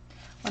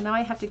 Well, now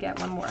I have to get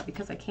one more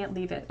because I can't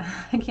leave it.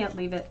 I can't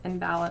leave it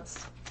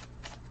imbalanced.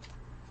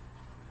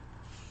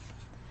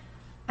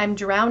 I'm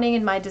drowning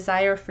in my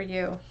desire for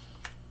you.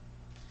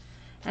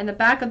 And the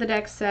back of the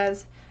deck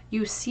says,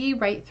 you see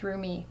right through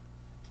me.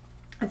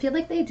 I feel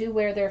like they do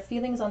wear their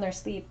feelings on their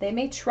sleeve. They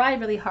may try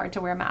really hard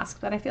to wear masks,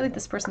 but I feel like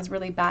this person's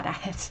really bad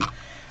at it.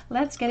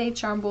 Let's get a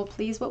charm bowl,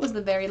 please. What was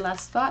the very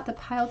last thought the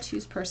pile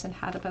 2's person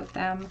had about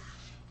them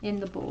in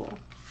the bowl?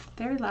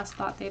 Very last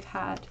thought they've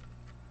had.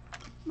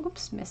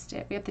 Oops, missed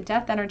it. We have the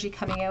death energy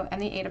coming out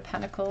and the 8 of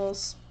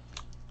Pentacles.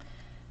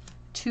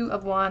 Two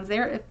of Wands.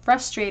 They're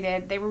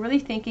frustrated. They were really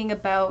thinking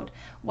about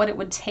what it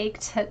would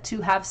take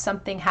to have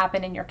something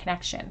happen in your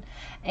connection.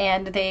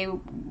 And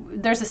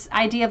there's this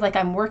idea of like,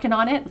 I'm working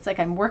on it. It's like,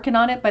 I'm working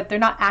on it, but they're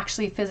not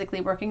actually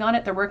physically working on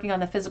it. They're working on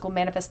the physical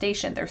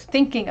manifestation. They're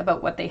thinking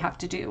about what they have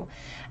to do.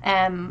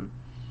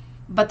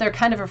 But they're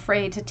kind of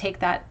afraid to take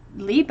that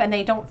leap, and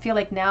they don't feel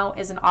like now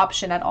is an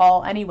option at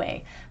all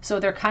anyway. So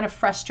they're kind of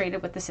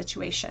frustrated with the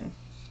situation,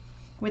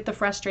 with the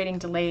frustrating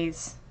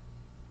delays.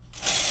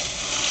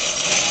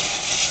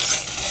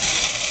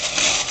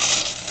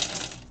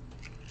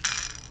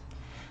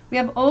 We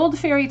have old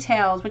fairy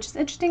tales, which is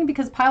interesting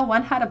because pile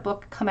 1 had a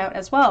book come out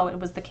as well. It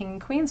was the King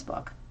and Queen's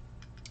book.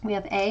 We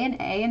have A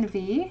and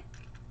V.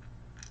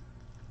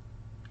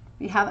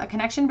 We have a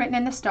connection written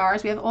in the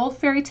stars. We have old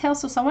fairy tales,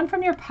 so someone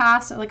from your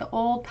past, like an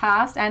old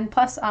past, and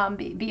plus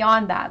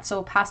beyond that,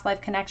 so past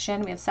life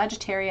connection. We have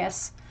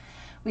Sagittarius.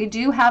 We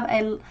do have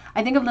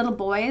I think of little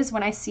boys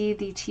when I see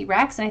the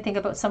T-Rex, and I think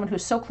about someone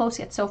who's so close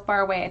yet so far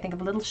away. I think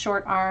of little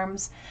short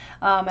arms,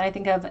 and I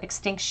think of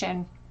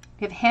extinction.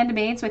 We have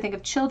handmaids, so I think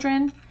of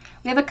children.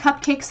 We have a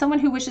cupcake, someone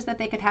who wishes that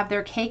they could have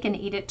their cake and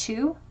eat it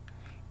too.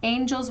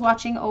 Angels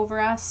watching over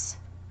us.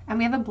 And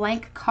we have a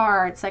blank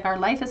card. It's like our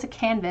life is a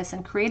canvas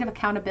and creative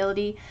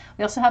accountability.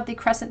 We also have the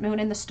crescent moon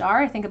and the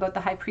star. I think about the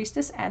high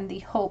priestess and the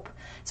hope.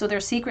 So they're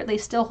secretly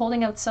still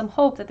holding out some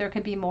hope that there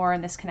could be more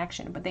in this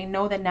connection, but they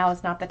know that now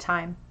is not the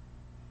time.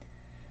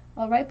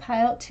 All right,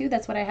 pile 2,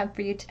 that's what I have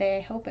for you today.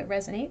 I hope it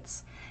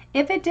resonates.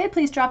 If it did,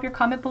 please drop your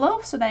comment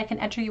below so that I can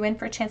enter you in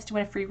for a chance to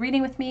win a free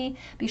reading with me.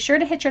 Be sure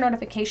to hit your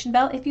notification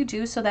bell if you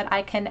do so that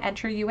I can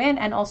enter you in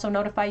and also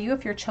notify you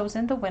if you're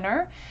chosen the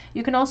winner.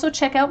 You can also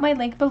check out my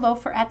link below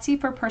for Etsy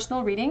for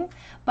personal reading,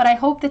 but I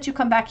hope that you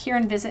come back here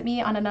and visit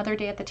me on another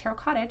day at the Tarot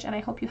Cottage, and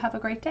I hope you have a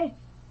great day.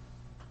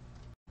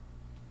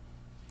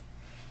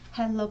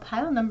 Hello,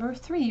 pile number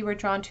 3. You were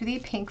drawn to the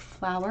pink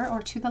flower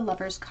or to the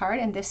Lover's card,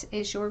 and this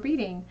is your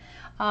reading.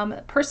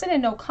 Person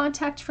in no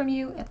contact from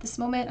you at this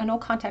moment, a no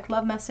contact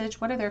love message.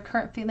 What are their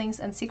current feelings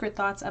and secret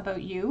thoughts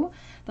about you?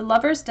 The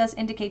Lovers does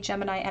indicate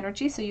Gemini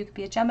energy, so you could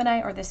be a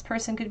Gemini or this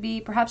person could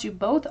be. Perhaps you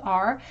both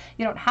are.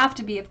 You don't have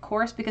to be, of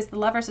course, because the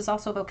Lovers is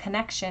also about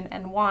connection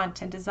and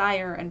want and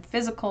desire and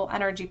physical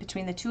energy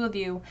between the two of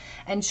you,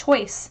 and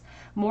choice.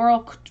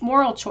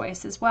 Moral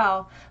choice as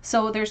well.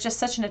 So there's just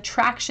such an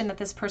attraction that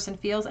this person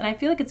feels, and I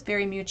feel like it's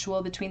very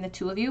mutual between the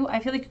two of you. I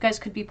feel like you guys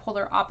could be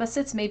polar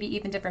opposites, maybe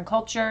even different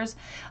cultures,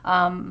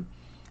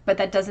 but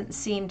that doesn't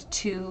seem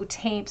to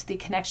taint the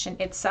connection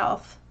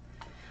itself.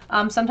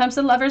 Sometimes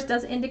the Lovers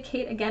does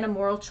indicate, again, a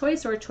moral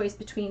choice or a choice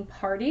between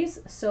parties,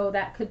 so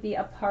that could be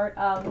a part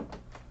of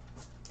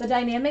the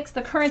dynamics,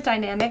 the current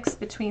dynamics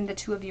between the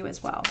two of you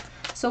as well.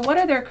 So what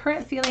are their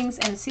current feelings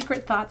and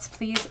secret thoughts,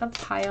 please, of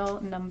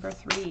pile number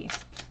 3?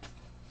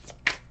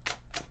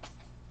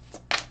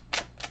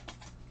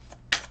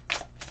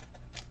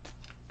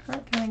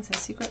 Current feelings and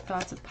secret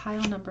thoughts of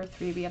pile number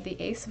 3. We have the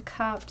Ace of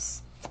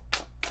Cups.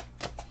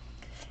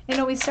 You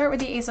know, we start with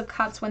the Ace of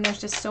Cups when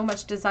there's just so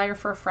much desire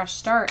for a fresh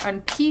start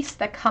and peace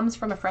that comes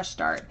from a fresh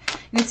start.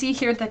 You can see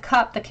here the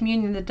cup, the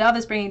communion, the dove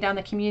is bringing down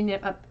the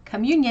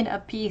communion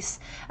of peace,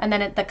 and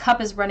then the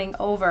cup is running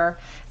over.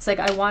 It's like,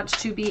 I want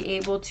to be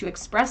able to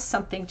express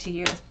something to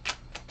you,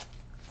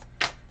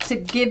 to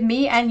give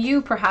me and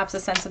you perhaps a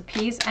sense of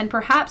peace, and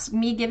perhaps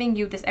me giving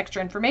you this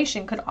extra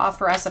information could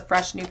offer us a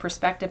fresh new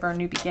perspective or a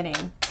new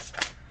beginning,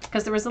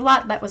 because there was a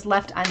lot that was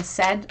left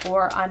unsaid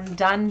or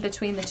undone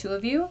between the two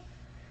of you.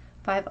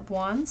 5 of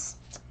Wands.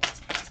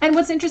 And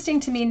what's interesting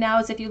to me now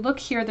is if you look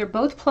here, they're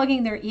both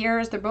plugging their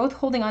ears. They're both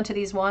holding onto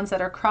these wands that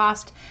are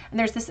crossed. And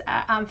there's this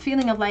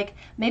feeling of like,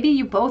 maybe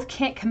you both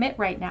can't commit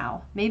right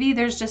now. Maybe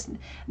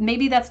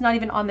maybe that's not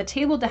even on the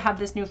table to have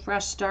this new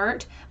fresh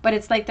start, but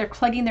it's like they're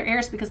plugging their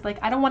ears because like,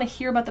 I don't want to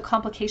hear about the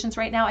complications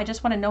right now. I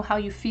just want to know how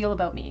you feel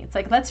about me. It's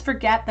like, let's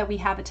forget that we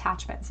have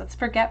attachments. Let's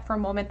forget for a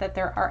moment that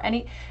there are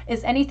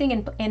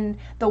anything in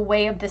the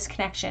way of this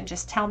connection.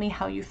 Just tell me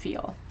how you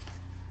feel.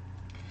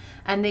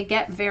 And they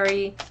get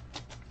very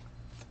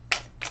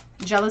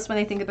jealous when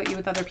they think about you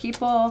with other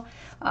people,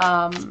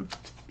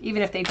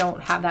 even if they don't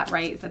have that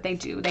right, but they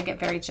do. They get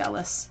very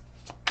jealous.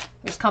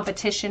 There's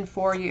competition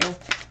for you.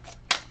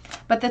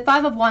 But the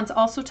 5 of Wands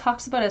also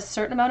talks about a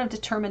certain amount of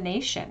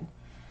determination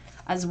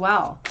as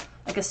well,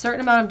 like a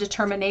certain amount of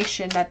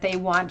determination that they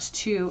want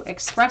to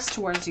express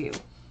towards you.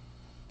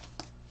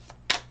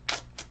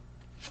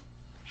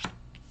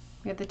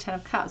 We have the 10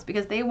 of Cups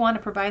because they want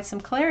to provide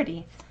some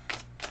clarity.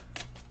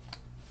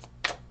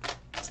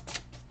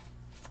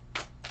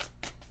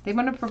 They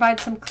want to provide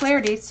some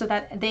clarity so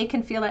that they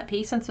can feel at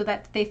peace and so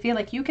that they feel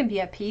like you can be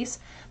at peace.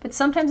 But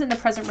sometimes in the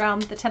present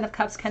realm, the 10 of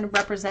Cups can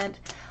represent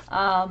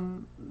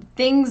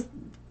things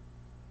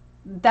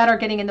that are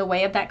getting in the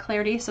way of that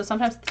clarity. So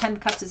sometimes the 10 of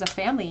Cups is a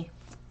family.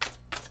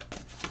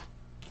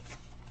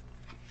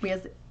 We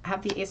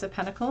have the Ace of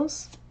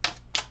Pentacles.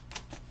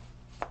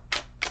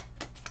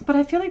 But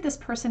I feel like this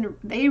person,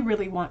 they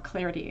really want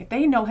clarity.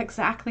 They know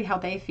exactly how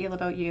they feel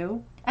about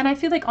you. And I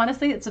feel like,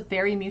 honestly, it's a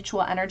very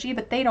mutual energy,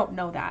 but they don't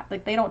know that.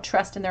 Like, they don't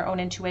trust in their own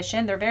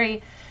intuition. They're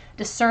very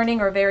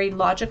discerning or very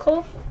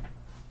logical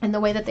in the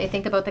way that they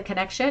think about the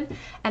connection,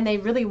 and they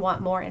really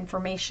want more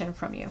information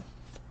from you.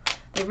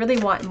 They really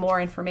want more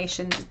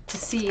information to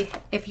see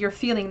if you're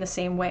feeling the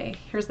same way.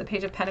 Here's the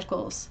Page of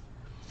Pentacles.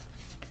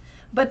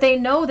 But they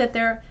know that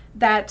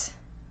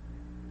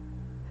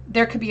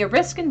there could be a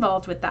risk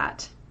involved with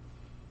that.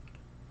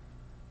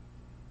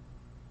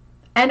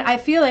 And I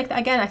feel like,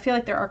 again, I feel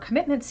like there are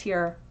commitments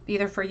here,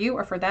 either for you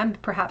or for them,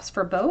 perhaps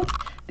for both,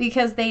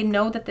 because they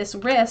know that this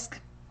risk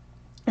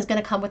is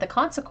going to come with a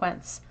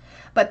consequence.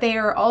 But they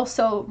are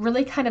also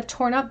really kind of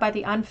torn up by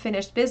the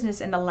unfinished business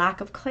and the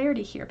lack of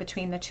clarity here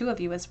between the two of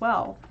you as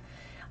well.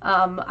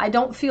 I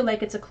don't feel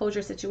like it's a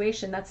closure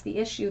situation. That's the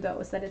issue, though,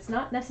 is that it's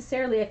not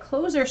necessarily a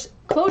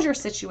closure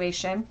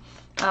situation,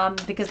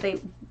 because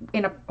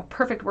in a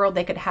perfect world,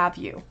 they could have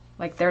you.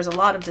 Like, there's a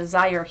lot of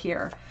desire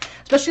here,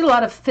 especially a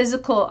lot of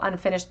physical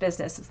unfinished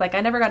business. It's like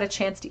I never got a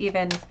chance to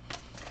even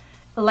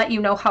let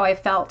you know how I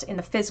felt in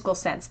the physical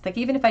sense. Like,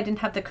 even if I didn't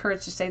have the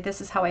courage to say this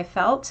is how I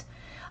felt,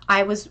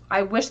 I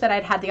wish that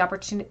I'd had the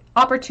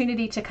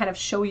opportunity to kind of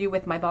show you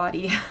with my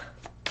body.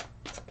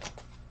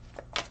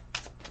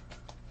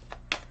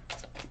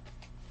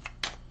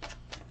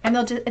 And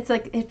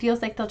it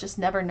feels like they'll just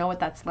never know what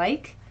that's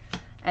like,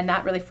 and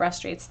that really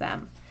frustrates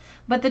them.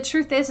 But the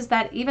truth is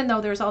that even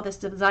though there's all this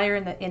desire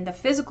in the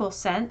physical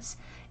sense,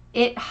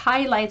 it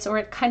highlights, or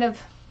it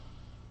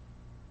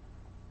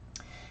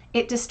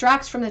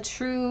distracts from the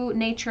true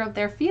nature of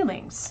their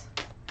feelings.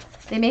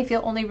 They may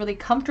feel only really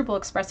comfortable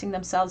expressing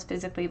themselves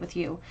physically with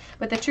you.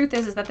 But the truth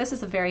is that this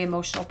is a very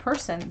emotional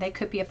person. They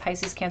could be a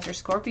Pisces, Cancer,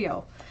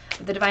 Scorpio.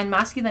 The Divine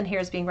Masculine here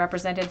is being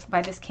represented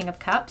by this King of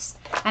Cups,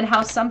 and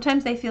how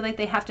sometimes they feel like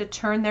they have to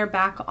turn their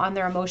back on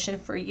their emotion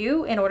for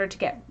you in order to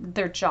get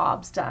their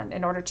jobs done,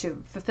 in order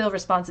to fulfill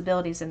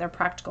responsibilities in their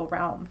practical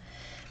realm.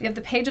 We have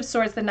the Page of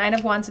Swords, the Nine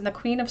of Wands, and the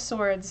Queen of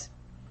Swords.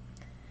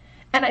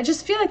 And I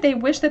just feel like they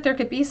wish that there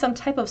could be some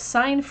type of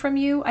sign from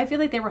you. I feel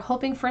like they were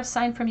hoping for a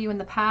sign from you in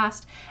the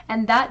past,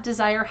 and that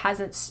desire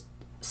hasn't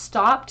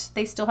stopped.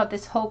 They still have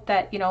this hope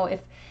that, you know,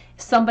 if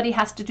somebody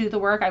has to do the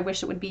work, I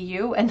wish it would be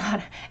you and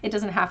not, it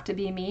doesn't have to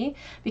be me,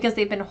 because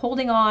they've been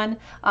holding on.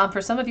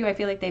 For some of you, I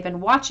feel like they've been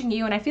watching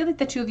you, and I feel like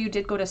the two of you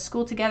did go to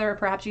school together, or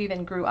perhaps you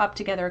even grew up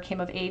together or came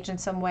of age in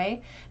some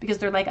way, because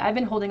they're like, I've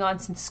been holding on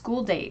since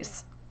school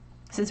days.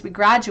 Since we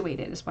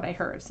graduated is what I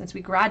heard. Since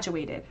we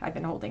graduated, I've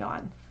been holding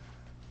on.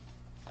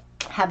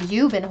 Have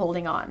you been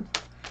holding on?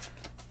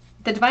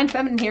 The Divine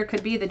Feminine here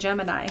could be the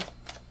Gemini.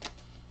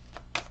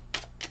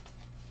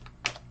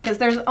 Because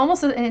there's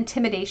almost an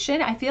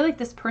intimidation. I feel like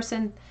this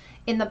person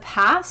in the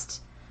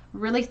past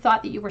really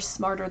thought that you were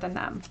smarter than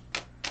them.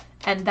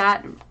 And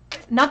that,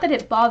 not that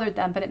it bothered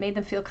them, but it made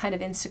them feel kind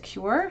of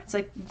insecure. It's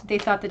like they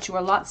thought that you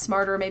were a lot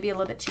smarter, maybe a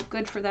little bit too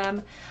good for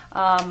them.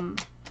 And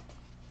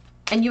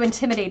you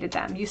intimidated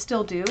them. You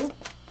still do.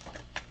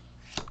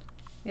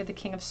 You have the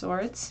King of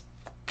Swords.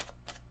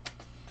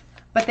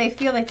 But they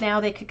feel like now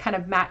they could kind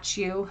of match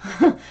you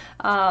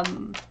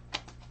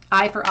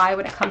eye for eye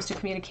when it comes to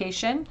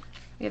communication.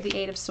 We have the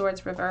Eight of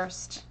Swords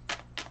reversed.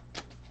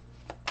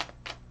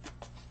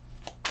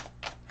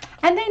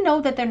 And they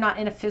know that they're not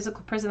in a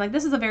physical prison. Like,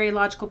 this is a very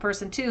logical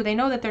person too. They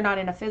know that they're not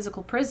in a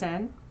physical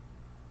prison,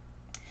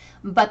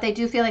 but they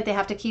do feel like they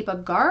have to keep a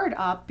guard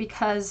up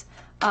because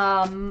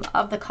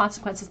of the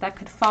consequences that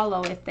could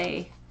follow if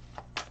they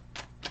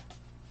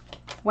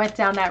went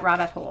down that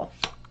rabbit hole.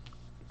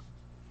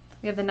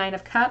 We have the Nine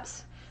of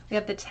Cups, we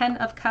have the Ten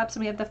of Cups,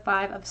 and we have the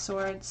Five of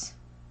Swords.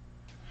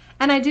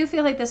 And I do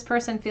feel like this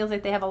person feels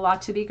like they have a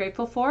lot to be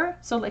grateful for.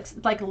 So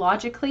like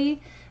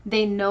logically,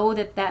 they know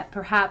that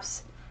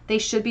perhaps they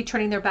should be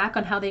turning their back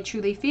on how they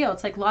truly feel.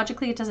 It's like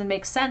logically it doesn't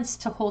make sense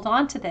to hold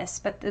on to this,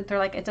 but they're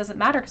like, it doesn't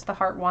matter because the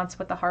heart wants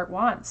what the heart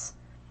wants.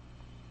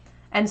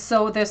 And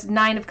so this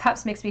Nine of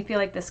Cups makes me feel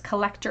like this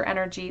collector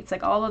energy. It's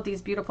like all of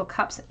these beautiful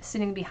cups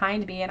sitting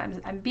behind me,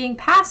 and I'm being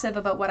passive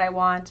about what I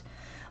want.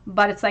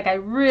 But it's like, I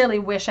really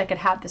wish I could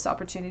have this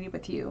opportunity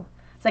with you.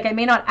 It's like I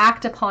may not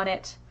act upon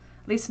it,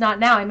 at least not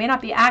now. I may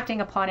not be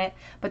acting upon it,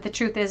 but the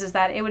truth is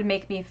that it would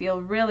make me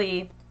feel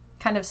really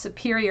kind of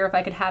superior if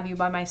I could have you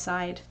by my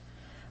side.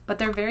 But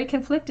they're very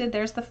conflicted.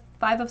 There's the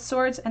Five of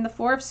Swords and the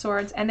Four of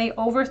Swords, and they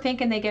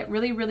overthink and they get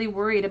really, really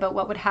worried about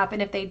what would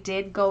happen if they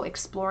did go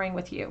exploring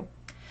with you.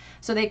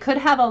 So they could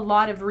have a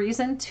lot of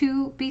reason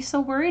to be so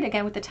worried.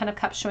 Again, with the Ten of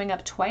Cups showing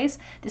up twice,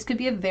 this could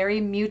be a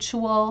very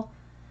mutual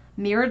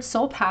mirrored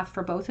soul path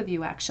for both of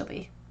you,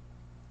 actually.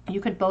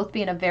 You could both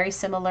be in a very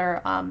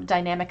similar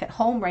dynamic at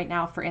home right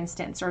now, for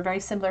instance, or a very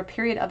similar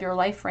period of your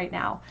life right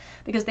now,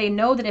 because they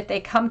know that if they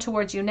come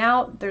towards you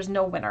now, there's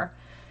no winner.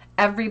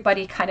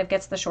 Everybody kind of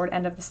gets the short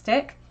end of the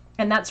stick,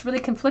 and that's really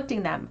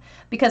conflicting them,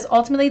 because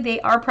ultimately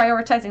they are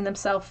prioritizing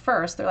themselves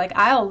first. They're like,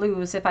 I'll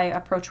lose if I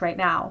approach right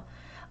now.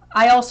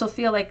 I also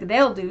feel like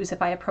they'll lose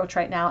if I approach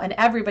right now, and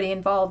everybody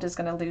involved is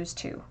going to lose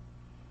too.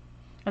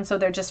 And so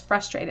they're just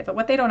frustrated. But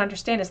what they don't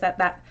understand is that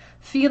that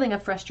feeling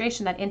of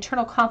frustration, that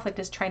internal conflict,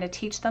 is trying to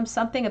teach them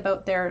something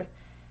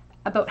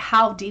about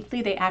how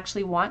deeply they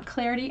actually want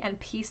clarity and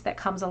peace that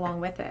comes along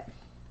with it.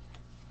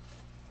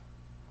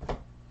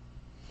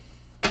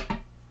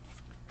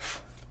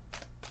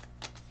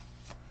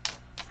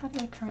 How do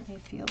they currently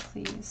feel,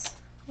 please?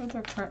 What are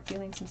their current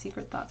feelings and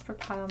secret thoughts for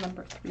pile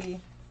number 3?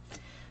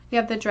 We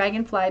have the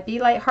dragonfly. Be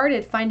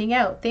lighthearted, finding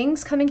out.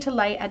 Things coming to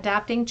light,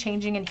 adapting,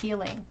 changing, and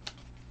healing.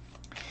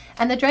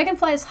 And the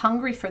dragonfly is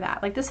hungry for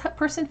that. Like, this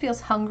person feels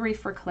hungry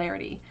for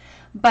clarity.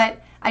 But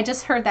I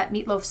just heard that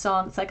Meatloaf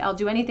song. It's like, I'll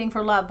do anything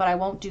for love, but I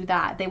won't do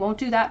that. They won't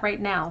do that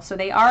right now. So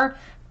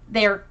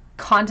they're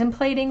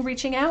contemplating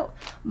reaching out,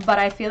 but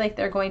I feel like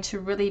they're going to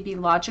really be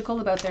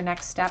logical about their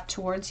next step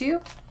towards you.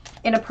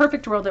 In a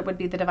perfect world, it would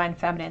be the divine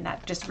feminine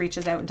that just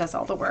reaches out and does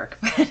all the work.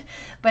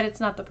 But it's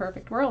not the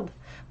perfect world.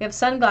 We have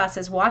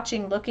sunglasses,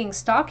 watching, looking,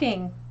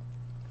 stalking,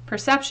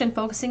 perception,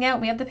 focusing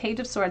out. We have the Page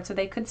of Swords, so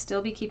they could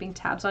still be keeping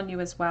tabs on you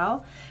as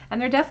well.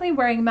 And they're definitely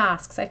wearing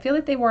masks. I feel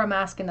like they wore a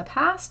mask in the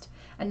past,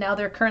 and now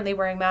they're currently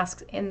wearing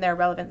masks in their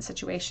relevant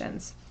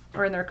situations,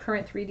 or in their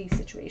current 3D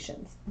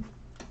situations.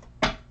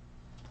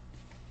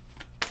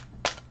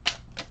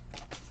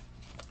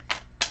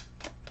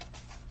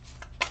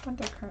 What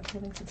are their current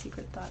feelings and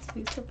secret thoughts,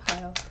 please, for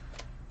pile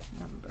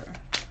number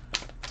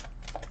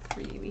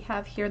 3? We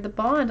have here the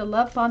bond, a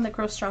love bond that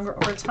grows stronger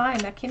over time.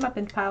 That came up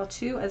in pile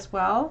 2 as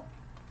well.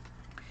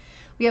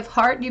 We have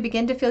heart. You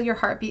begin to feel your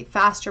heartbeat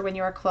faster when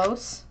you are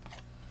close.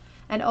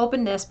 And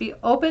openness. Be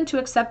open to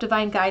accept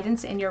divine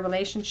guidance in your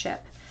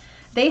relationship.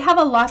 They have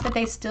a lot that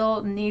they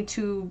still need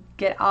to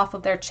get off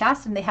of their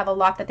chest, and they have a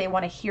lot that they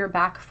want to hear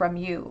back from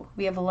you.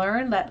 We have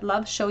learned. Let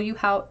love show you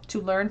how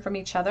to learn from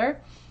each other.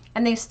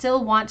 And they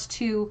still want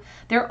to,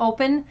 they're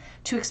open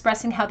to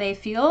expressing how they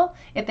feel.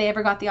 If they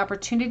ever got the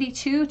opportunity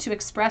to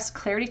express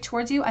clarity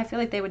towards you, I feel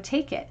like they would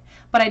take it.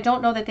 But I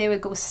don't know that they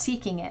would go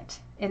seeking it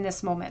in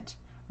this moment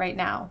right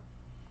now,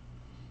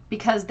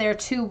 because they're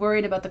too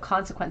worried about the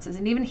consequences.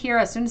 And even here,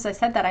 as soon as I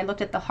said that, I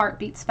looked at the heart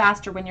beats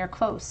faster when you're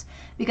close,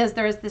 because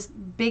there's this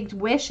big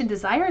wish and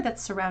desire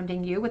that's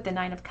surrounding you with the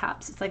 9 of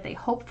Cups. It's like they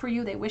hope for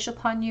you, they wish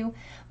upon you.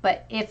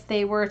 But if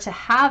they were to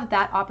have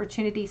that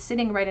opportunity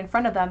sitting right in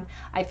front of them,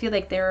 I feel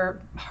like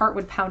their heart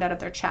would pound out of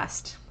their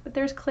chest. But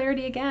there's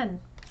clarity again.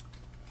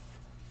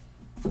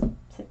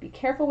 So be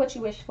careful what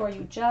you wish for,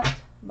 you just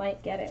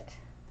might get it.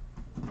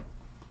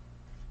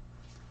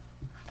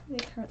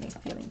 What are they currently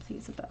feeling,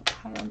 please, about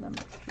pile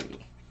number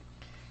 3?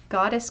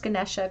 Goddess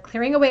Ganesha,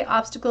 clearing away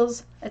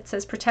obstacles. It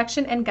says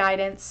protection and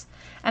guidance.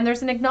 And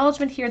there's an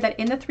acknowledgement here that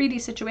in the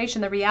 3D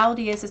situation, the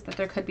reality is that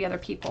there could be other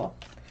people.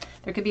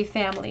 There could be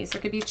families,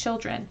 there could be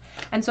children.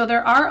 And so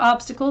there are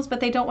obstacles, but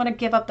they don't want to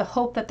give up the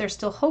hope that there's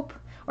still hope,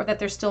 or that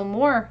there's still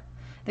more.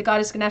 The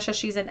goddess Ganesha,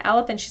 she's an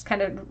elephant. She's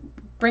kind of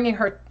bringing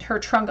her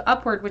trunk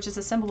upward, which is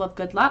a symbol of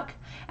good luck.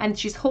 And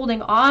she's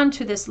holding on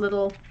to this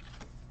little,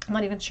 I'm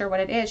not even sure what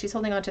it is. She's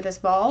holding on to this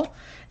ball.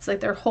 It's like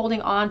they're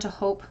holding on to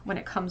hope when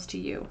it comes to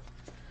you.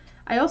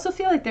 I also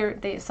feel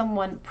like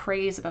someone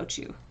prays about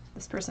you.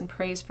 This person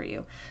prays for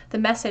you. The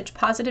message,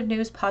 positive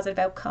news, positive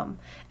outcome.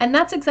 And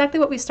that's exactly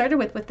what we started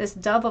with this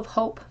dove of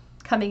hope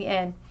coming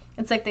in.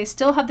 It's like they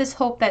still have this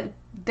hope that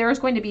there's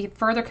going to be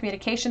further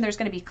communication. There's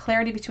going to be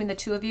clarity between the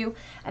two of you,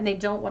 and they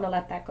don't want to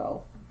let that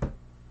go.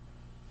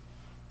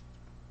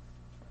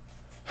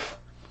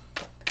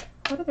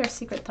 What are their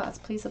secret thoughts,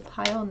 please, of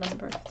pile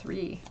number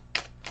 3?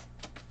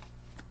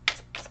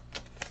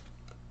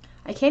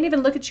 I can't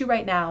even look at you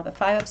right now. The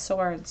 5 of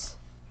Swords.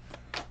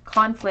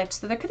 Conflict.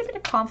 So there could have been a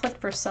conflict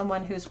for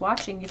someone who's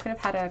watching. You could have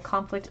had a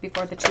conflict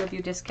before the two of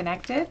you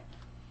disconnected.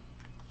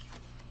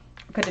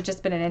 It could have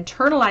just been an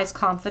internalized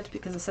conflict,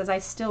 because it says, I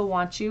still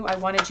want you. I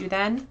wanted you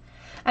then.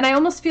 And I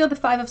almost feel the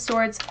 5 of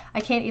Swords, I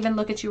can't even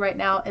look at you right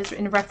now, is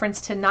in reference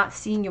to not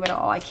seeing you at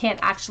all. I can't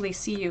actually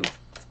see you.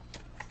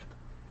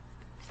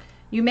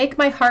 You make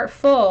my heart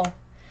full,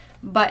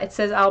 but it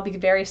says I'll be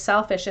very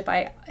selfish if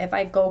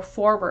I go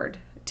forward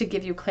to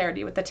give you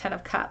clarity with the 10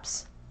 of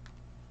Cups.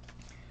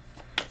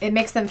 It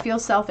makes them feel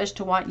selfish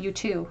to want you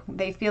too.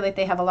 They feel like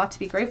they have a lot to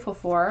be grateful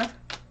for. It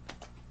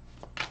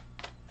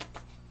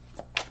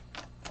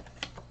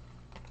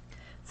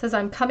says,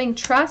 I'm coming,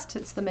 trust.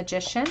 It's the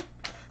Magician.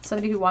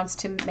 Somebody who wants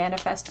to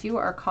manifest you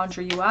or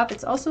conjure you up.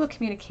 It's also a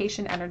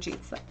communication energy.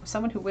 It's like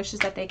someone who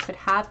wishes that they could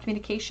have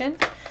communication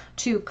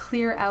to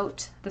clear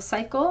out the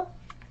cycle.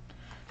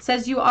 It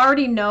says, you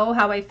already know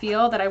how I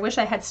feel, that I wish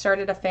I had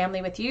started a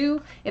family with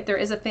you. If there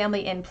is a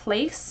family in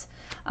place,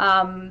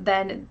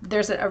 then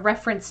there's a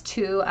reference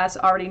to us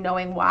already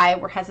knowing why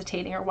we're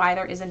hesitating, or why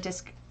there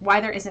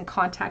isn't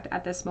contact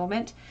at this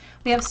moment.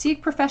 We have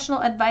seek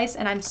professional advice,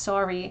 and I'm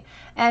sorry.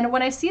 And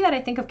when I see that,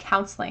 I think of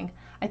counseling.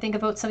 I think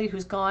about somebody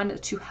who's gone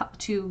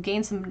to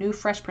gain some new,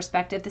 fresh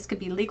perspective. This could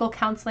be legal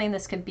counseling.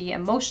 This could be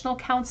emotional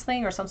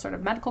counseling, or some sort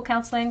of medical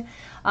counseling.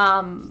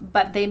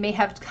 But they may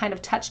have kind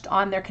of touched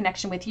on their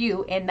connection with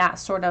you in that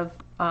sort of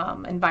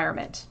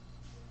environment.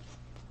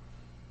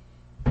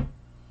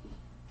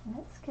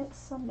 Let's get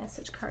some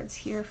message cards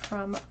here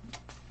from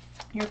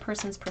your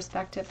person's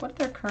perspective. What are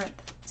their current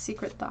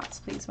secret thoughts,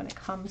 please, when it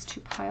comes to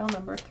pile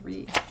number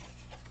 3?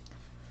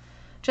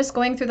 Just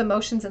going through the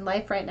motions in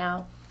life right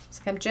now. It's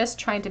like I'm just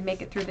trying to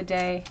make it through the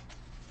day.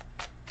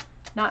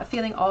 Not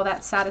feeling all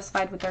that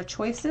satisfied with their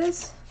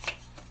choices.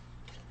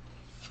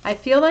 I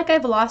feel like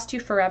I've lost you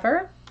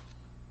forever.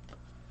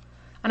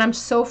 And I'm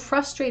so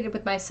frustrated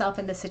with myself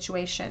in this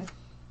situation.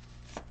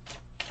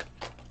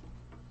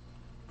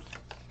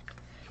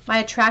 My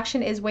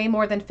attraction is way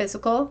more than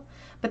physical,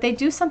 but they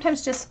do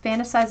sometimes just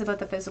fantasize about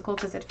the physical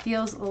because it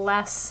feels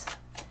less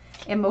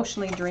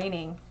emotionally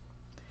draining.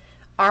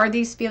 Are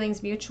these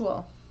feelings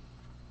mutual?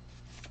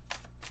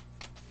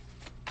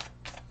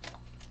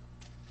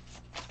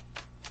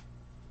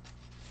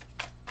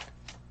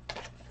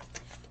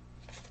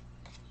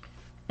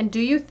 And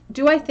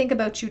do I think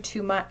about you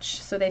too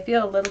much? So they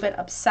feel a little bit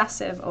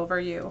obsessive over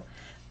you.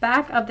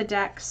 Back of the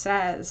deck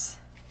says,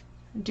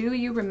 do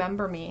you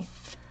remember me?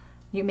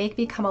 You make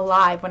me come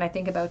alive when I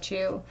think about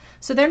you.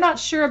 So they're not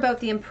sure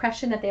about the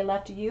impression that they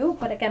left you,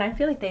 but again, I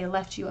feel like they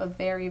left you a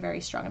very, very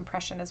strong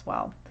impression as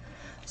well.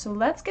 So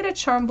let's get a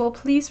charm bowl,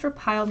 please, for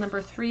pile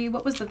number 3.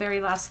 What was the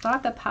very last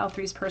thought that pile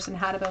 3's person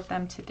had about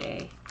them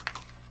today?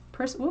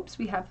 Whoops,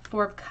 we have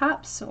 4 of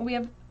cups. So we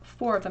have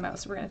 4 of them out,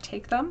 so we're going to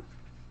take them.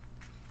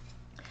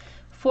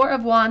 4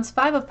 of Wands,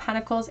 5 of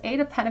Pentacles, 8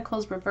 of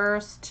Pentacles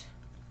reversed.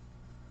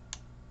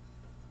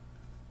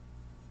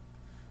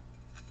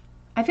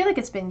 I feel like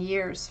it's been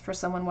years for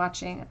someone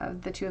watching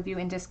the two of you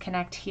in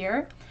disconnect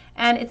here.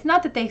 And it's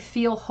not that they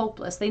feel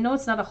hopeless. They know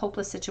it's not a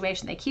hopeless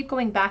situation. They keep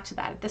going back to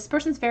that. This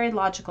person's very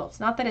logical.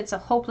 It's not that it's a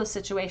hopeless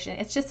situation.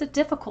 It's just a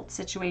difficult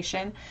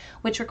situation,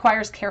 which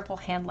requires careful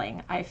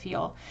handling, I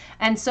feel.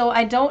 And so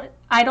I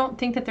don't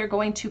think that they're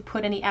going to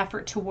put any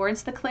effort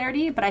towards the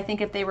clarity, but I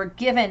think if they were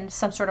given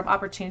some sort of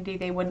opportunity,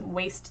 they wouldn't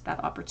waste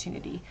that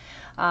opportunity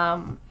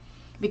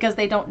because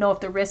they don't know if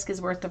the risk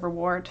is worth the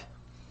reward.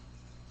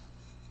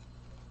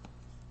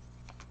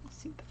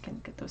 See if I can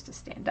get those to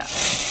stand up.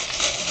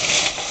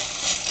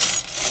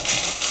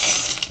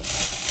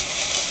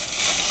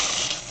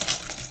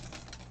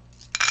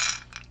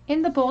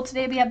 In the bowl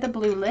today, we have the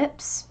blue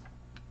lips.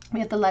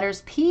 We have the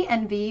letters P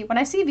and V. When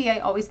I see V, I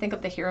always think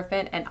of the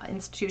Hierophant and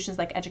institutions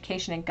like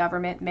education and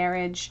government,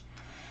 marriage.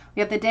 We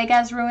have the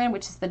Dagaz ruin,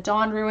 which is the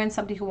Dawn ruin,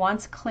 somebody who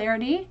wants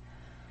clarity.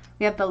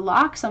 We have the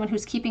Lock, someone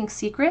who's keeping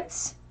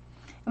secrets.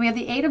 And we have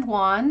the 8 of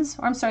Wands,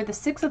 or I'm sorry, the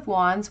 6 of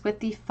Wands with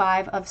the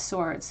 5 of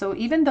Swords. So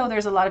even though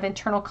there's a lot of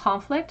internal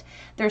conflict,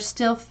 they're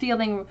still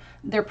feeling,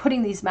 they're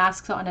putting these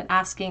masks on and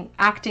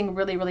acting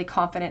really, really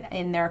confident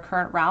in their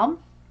current realm.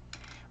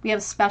 We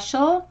have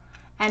Special,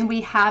 and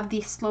we have the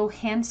Slow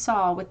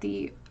Handsaw with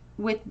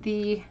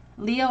the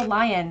Leo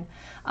Lion.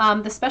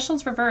 The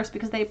Special's reversed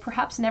because they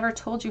perhaps never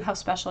told you how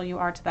special you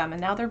are to them, and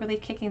now they're really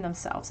kicking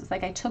themselves. It's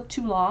like, I took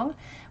too long.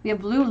 We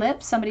have Blue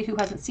Lips, somebody who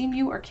hasn't seen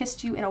you or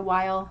kissed you in a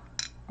while,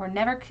 or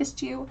never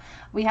kissed you.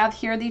 We have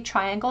here the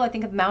triangle. I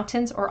think of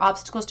mountains or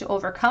obstacles to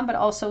overcome, but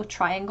also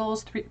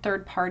triangles,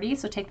 third party.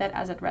 So take that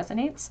as it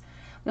resonates.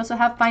 We also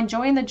have find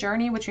joy in the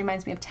journey, which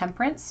reminds me of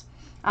temperance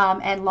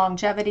and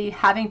longevity,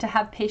 having to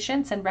have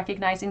patience and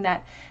recognizing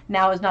that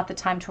now is not the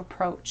time to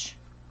approach.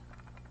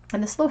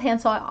 And the slow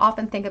handsaw, I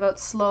often think about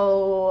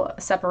slow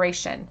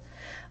separation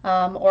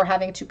or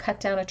having to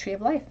cut down a tree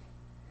of life.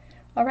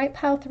 All right,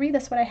 pile 3,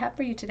 that's what I have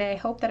for you today. I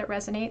hope that it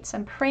resonates.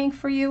 I'm praying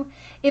for you.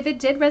 If it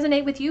did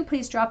resonate with you,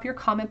 please drop your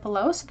comment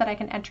below so that I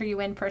can enter you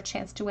in for a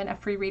chance to win a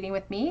free reading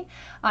with me.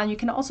 You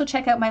can also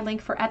check out my link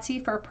for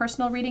Etsy for a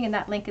personal reading, and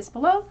that link is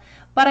below.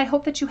 But I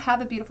hope that you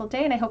have a beautiful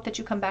day, and I hope that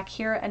you come back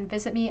here and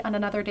visit me on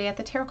another day at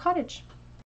the Tarot Cottage.